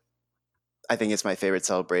why I think it's my favorite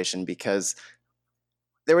Celebration, because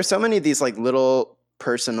there were so many of these like little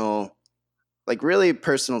personal, like really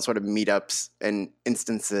personal sort of meetups and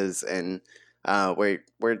instances, and where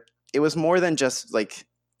it was more than just like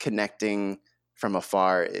connecting from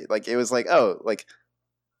afar. It was like, oh, like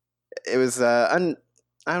it was I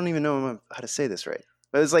don't even know how to say this right,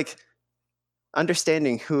 but it was like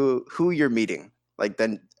understanding who you're meeting, like,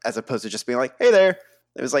 then, as opposed to just being like, hey there.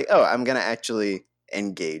 It was like, oh, I'm gonna actually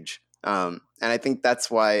engage. And I think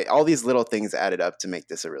that's why all these little things added up to make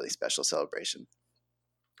this a really special Celebration.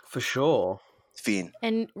 For sure. Fiend.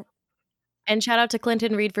 And shout out to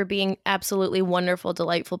Clinton Reed for being absolutely wonderful,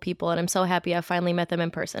 delightful people. And I'm so happy I finally met them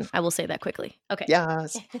in person. I will say that quickly. Okay.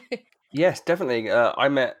 Yes. Yes, definitely. I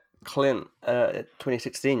met Clint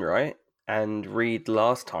 2016, right? And Reed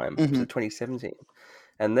last time, so 2017.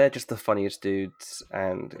 And they're just the funniest dudes.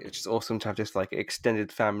 And it's just awesome to have this like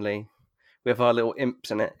extended family. We have our little imps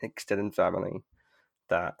in it, extended family,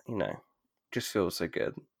 that, just feels so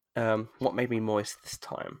good. What made me moist this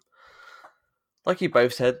time? Like you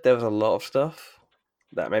both said, there was a lot of stuff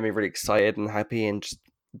that made me really excited and happy and just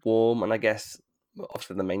warm. And I guess,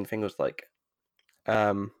 obviously, the main thing was like,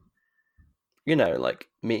 like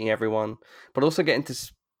meeting everyone, but also getting to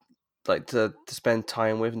spend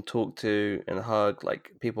time with and talk to and hug like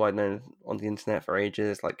people I'd known on the internet for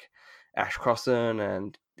ages, like Ash Crossan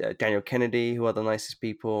and Daniel Kennedy, who are the nicest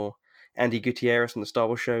people. Andy Gutierrez from the Star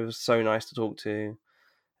Wars show was so nice to talk to.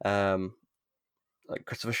 Like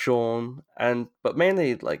Christopher Sean, but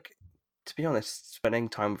mainly, like, to be honest, spending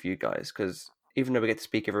time with you guys, because even though we get to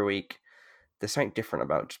speak every week, there's something different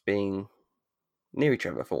about just being near each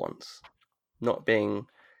other for once, not being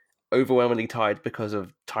overwhelmingly tired because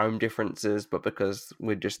of time differences, but because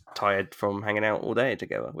we're just tired from hanging out all day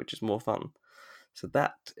together, which is more fun. So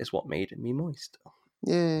that is what made me moist.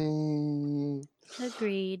 Yay!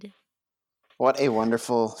 Agreed. What a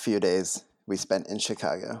wonderful few days we spent in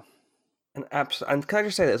Chicago. And can I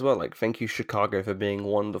just say that as well? Like, thank you, Chicago, for being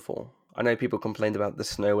wonderful. I know people complained about the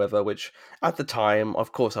snow weather, which at the time,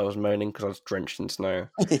 of course, I was moaning because I was drenched in snow.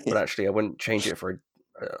 But actually, I wouldn't change it for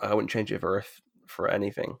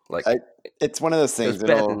anything. Like, it's one of those things.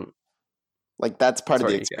 Like, that's part of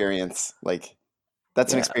the experience. Like,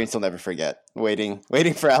 that's an experience you'll never forget. Waiting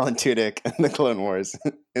for Alan Tudyk and the Clone Wars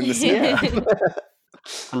in the snow. Yeah.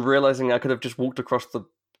 and realizing I could have just walked across the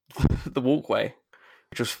the walkway,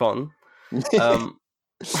 which was fun.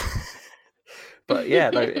 But yeah,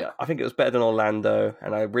 no, I think it was better than Orlando,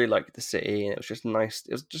 and I really liked the city, and it was just nice.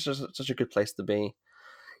 It was just such a good place to be.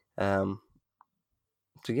 So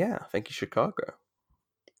yeah, thank you, Chicago,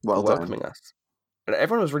 Well for done. welcoming us. And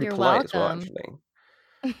everyone was really You're polite welcome. as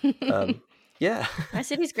well, actually. Yeah. My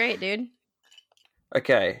city's great, dude.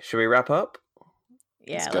 Okay, should we wrap up?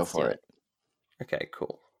 Yeah, go let's for do it. Okay,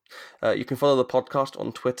 cool. You can follow the podcast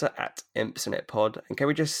on Twitter at ImpsInItPod. And can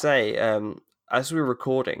we just say, as we're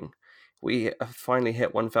recording, we have finally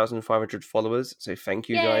hit 1,500 followers. So thank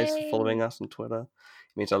you guys for following Yay! us on Twitter.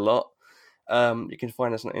 It means a lot. You can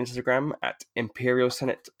find us on Instagram at Imperial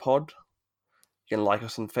Senate Pod. You can like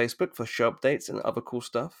us on Facebook for show updates and other cool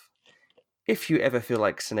stuff. If you ever feel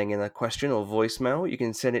like sending in a question or voicemail, you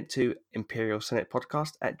can send it to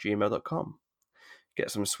imperialsenatepodcast@gmail.com.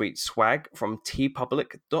 Get some sweet swag from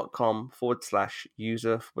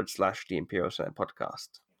tpublic.com/user/the Imperial Senate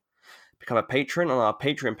Podcast. Become a patron on our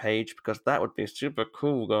Patreon page because that would be super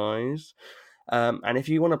cool, guys. And if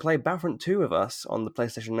you want to play Battlefront 2 with us on the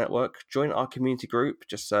PlayStation Network, join our community group.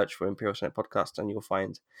 Just search for Imperial Senate Podcast and you'll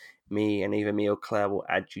find me, and either me or Claire will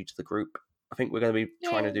add you to the group. I think we're going to be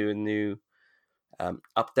trying to do a new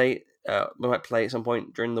update. We might play at some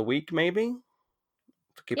point during the week, maybe.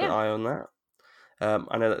 So keep an eye on that.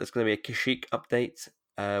 I know that there's going to be a Kashyyyk update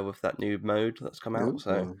with that new mode that's come out,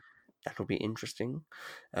 so that'll be interesting.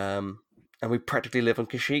 And we practically live on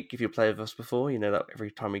Kashyyyk. If you played with us before, you know that every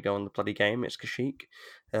time we go on the bloody game, it's Kashyyyk.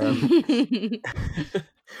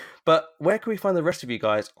 But where can we find the rest of you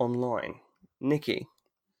guys online? Nikki?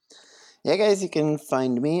 Yeah, guys, you can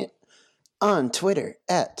find me on Twitter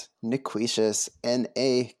at Niquicious,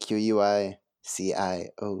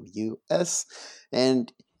 NAQUICIOUS.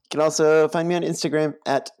 And you can also find me on Instagram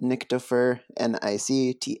at Nictopher,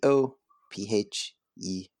 NICTOPHER.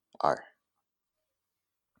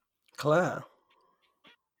 Claire?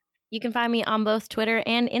 You can find me on both Twitter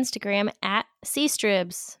and Instagram at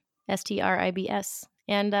Cstribs, STRIBS,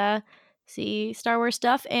 and see Star Wars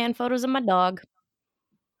stuff and photos of my dog.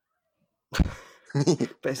 But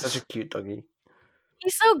it's such a cute doggy.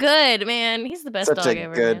 He's so good, man. He's the best Such dog a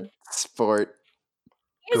ever, good man. sport.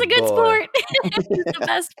 He's a Good good boy. sport. He's the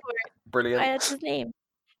best sport. Brilliant. That's his name.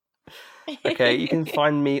 Okay, you can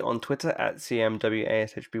find me on Twitter at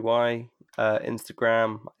CMWASHBY.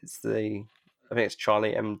 Instagram, I think it's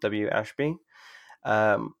Charlie MW Ashby.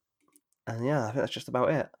 And yeah, I think that's just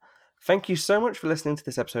about it. Thank you so much for listening to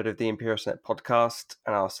this episode of the Imperial Senate Podcast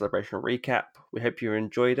and our celebration recap. We hope you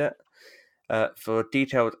enjoyed it. For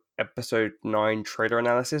detailed episode 9 trailer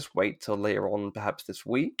analysis, wait till later on, perhaps this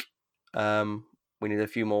week. We need a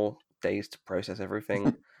few more days to process everything.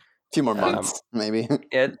 A few more months, maybe.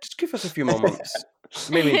 Yeah, just give us a few more months.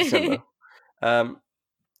 Maybe in December.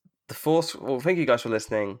 The Force, well, thank you guys for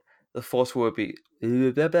listening. The Force will be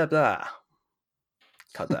blah, blah, blah.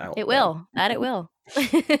 Cut that out. It will. That it will.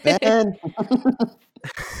 Ben!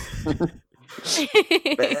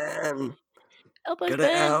 Ben, Help us, get it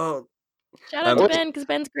Ben. out. Shout out to Ben because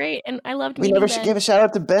Ben's great, and I loved We meeting never Ben. give a shout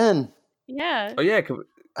out to Ben. Yeah. Oh yeah,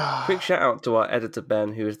 quick shout out to our editor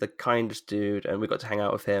Ben, who is the kindest dude, and we got to hang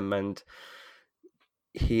out with him, and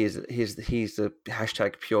he's the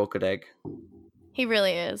hashtag pure good egg. He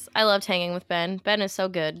really is. I loved hanging with Ben. Ben is so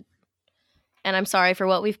good. And I'm sorry for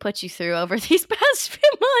what we've put you through over these past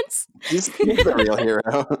few months. He's the real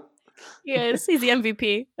hero. He is. He's the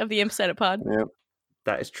MVP of the Imp Senate Pod. Yep.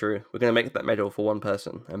 That is true. We're gonna make that medal for one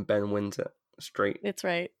person, and Ben wins it straight. That's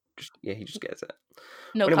right. He just gets it.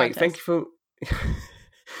 No Anyway, contest.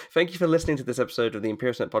 thank you for listening to this episode of the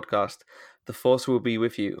Imperial Senate Podcast. The Force will be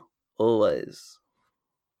with you always.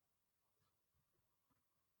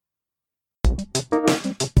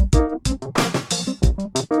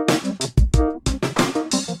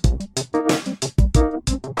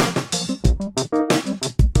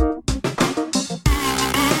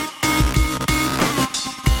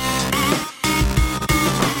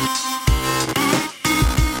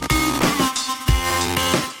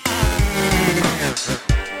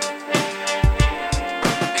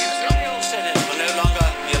 The Imperial Senate will no longer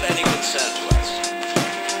be of any concern to us.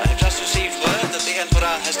 I have just received word that the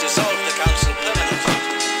Emperor has dissolved the Council permanently.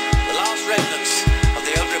 The last remnants of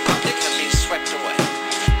the old Republic have been swept away.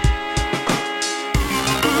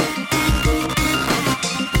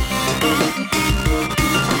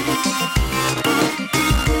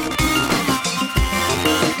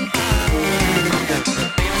 The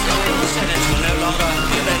Imperial Senate will no longer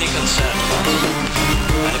be of any concern to us.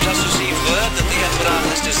 I have just received word that the Emperor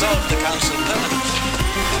has dissolved the Council permanently.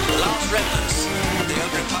 The last remnants of the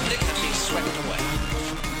old Republic have been swept away.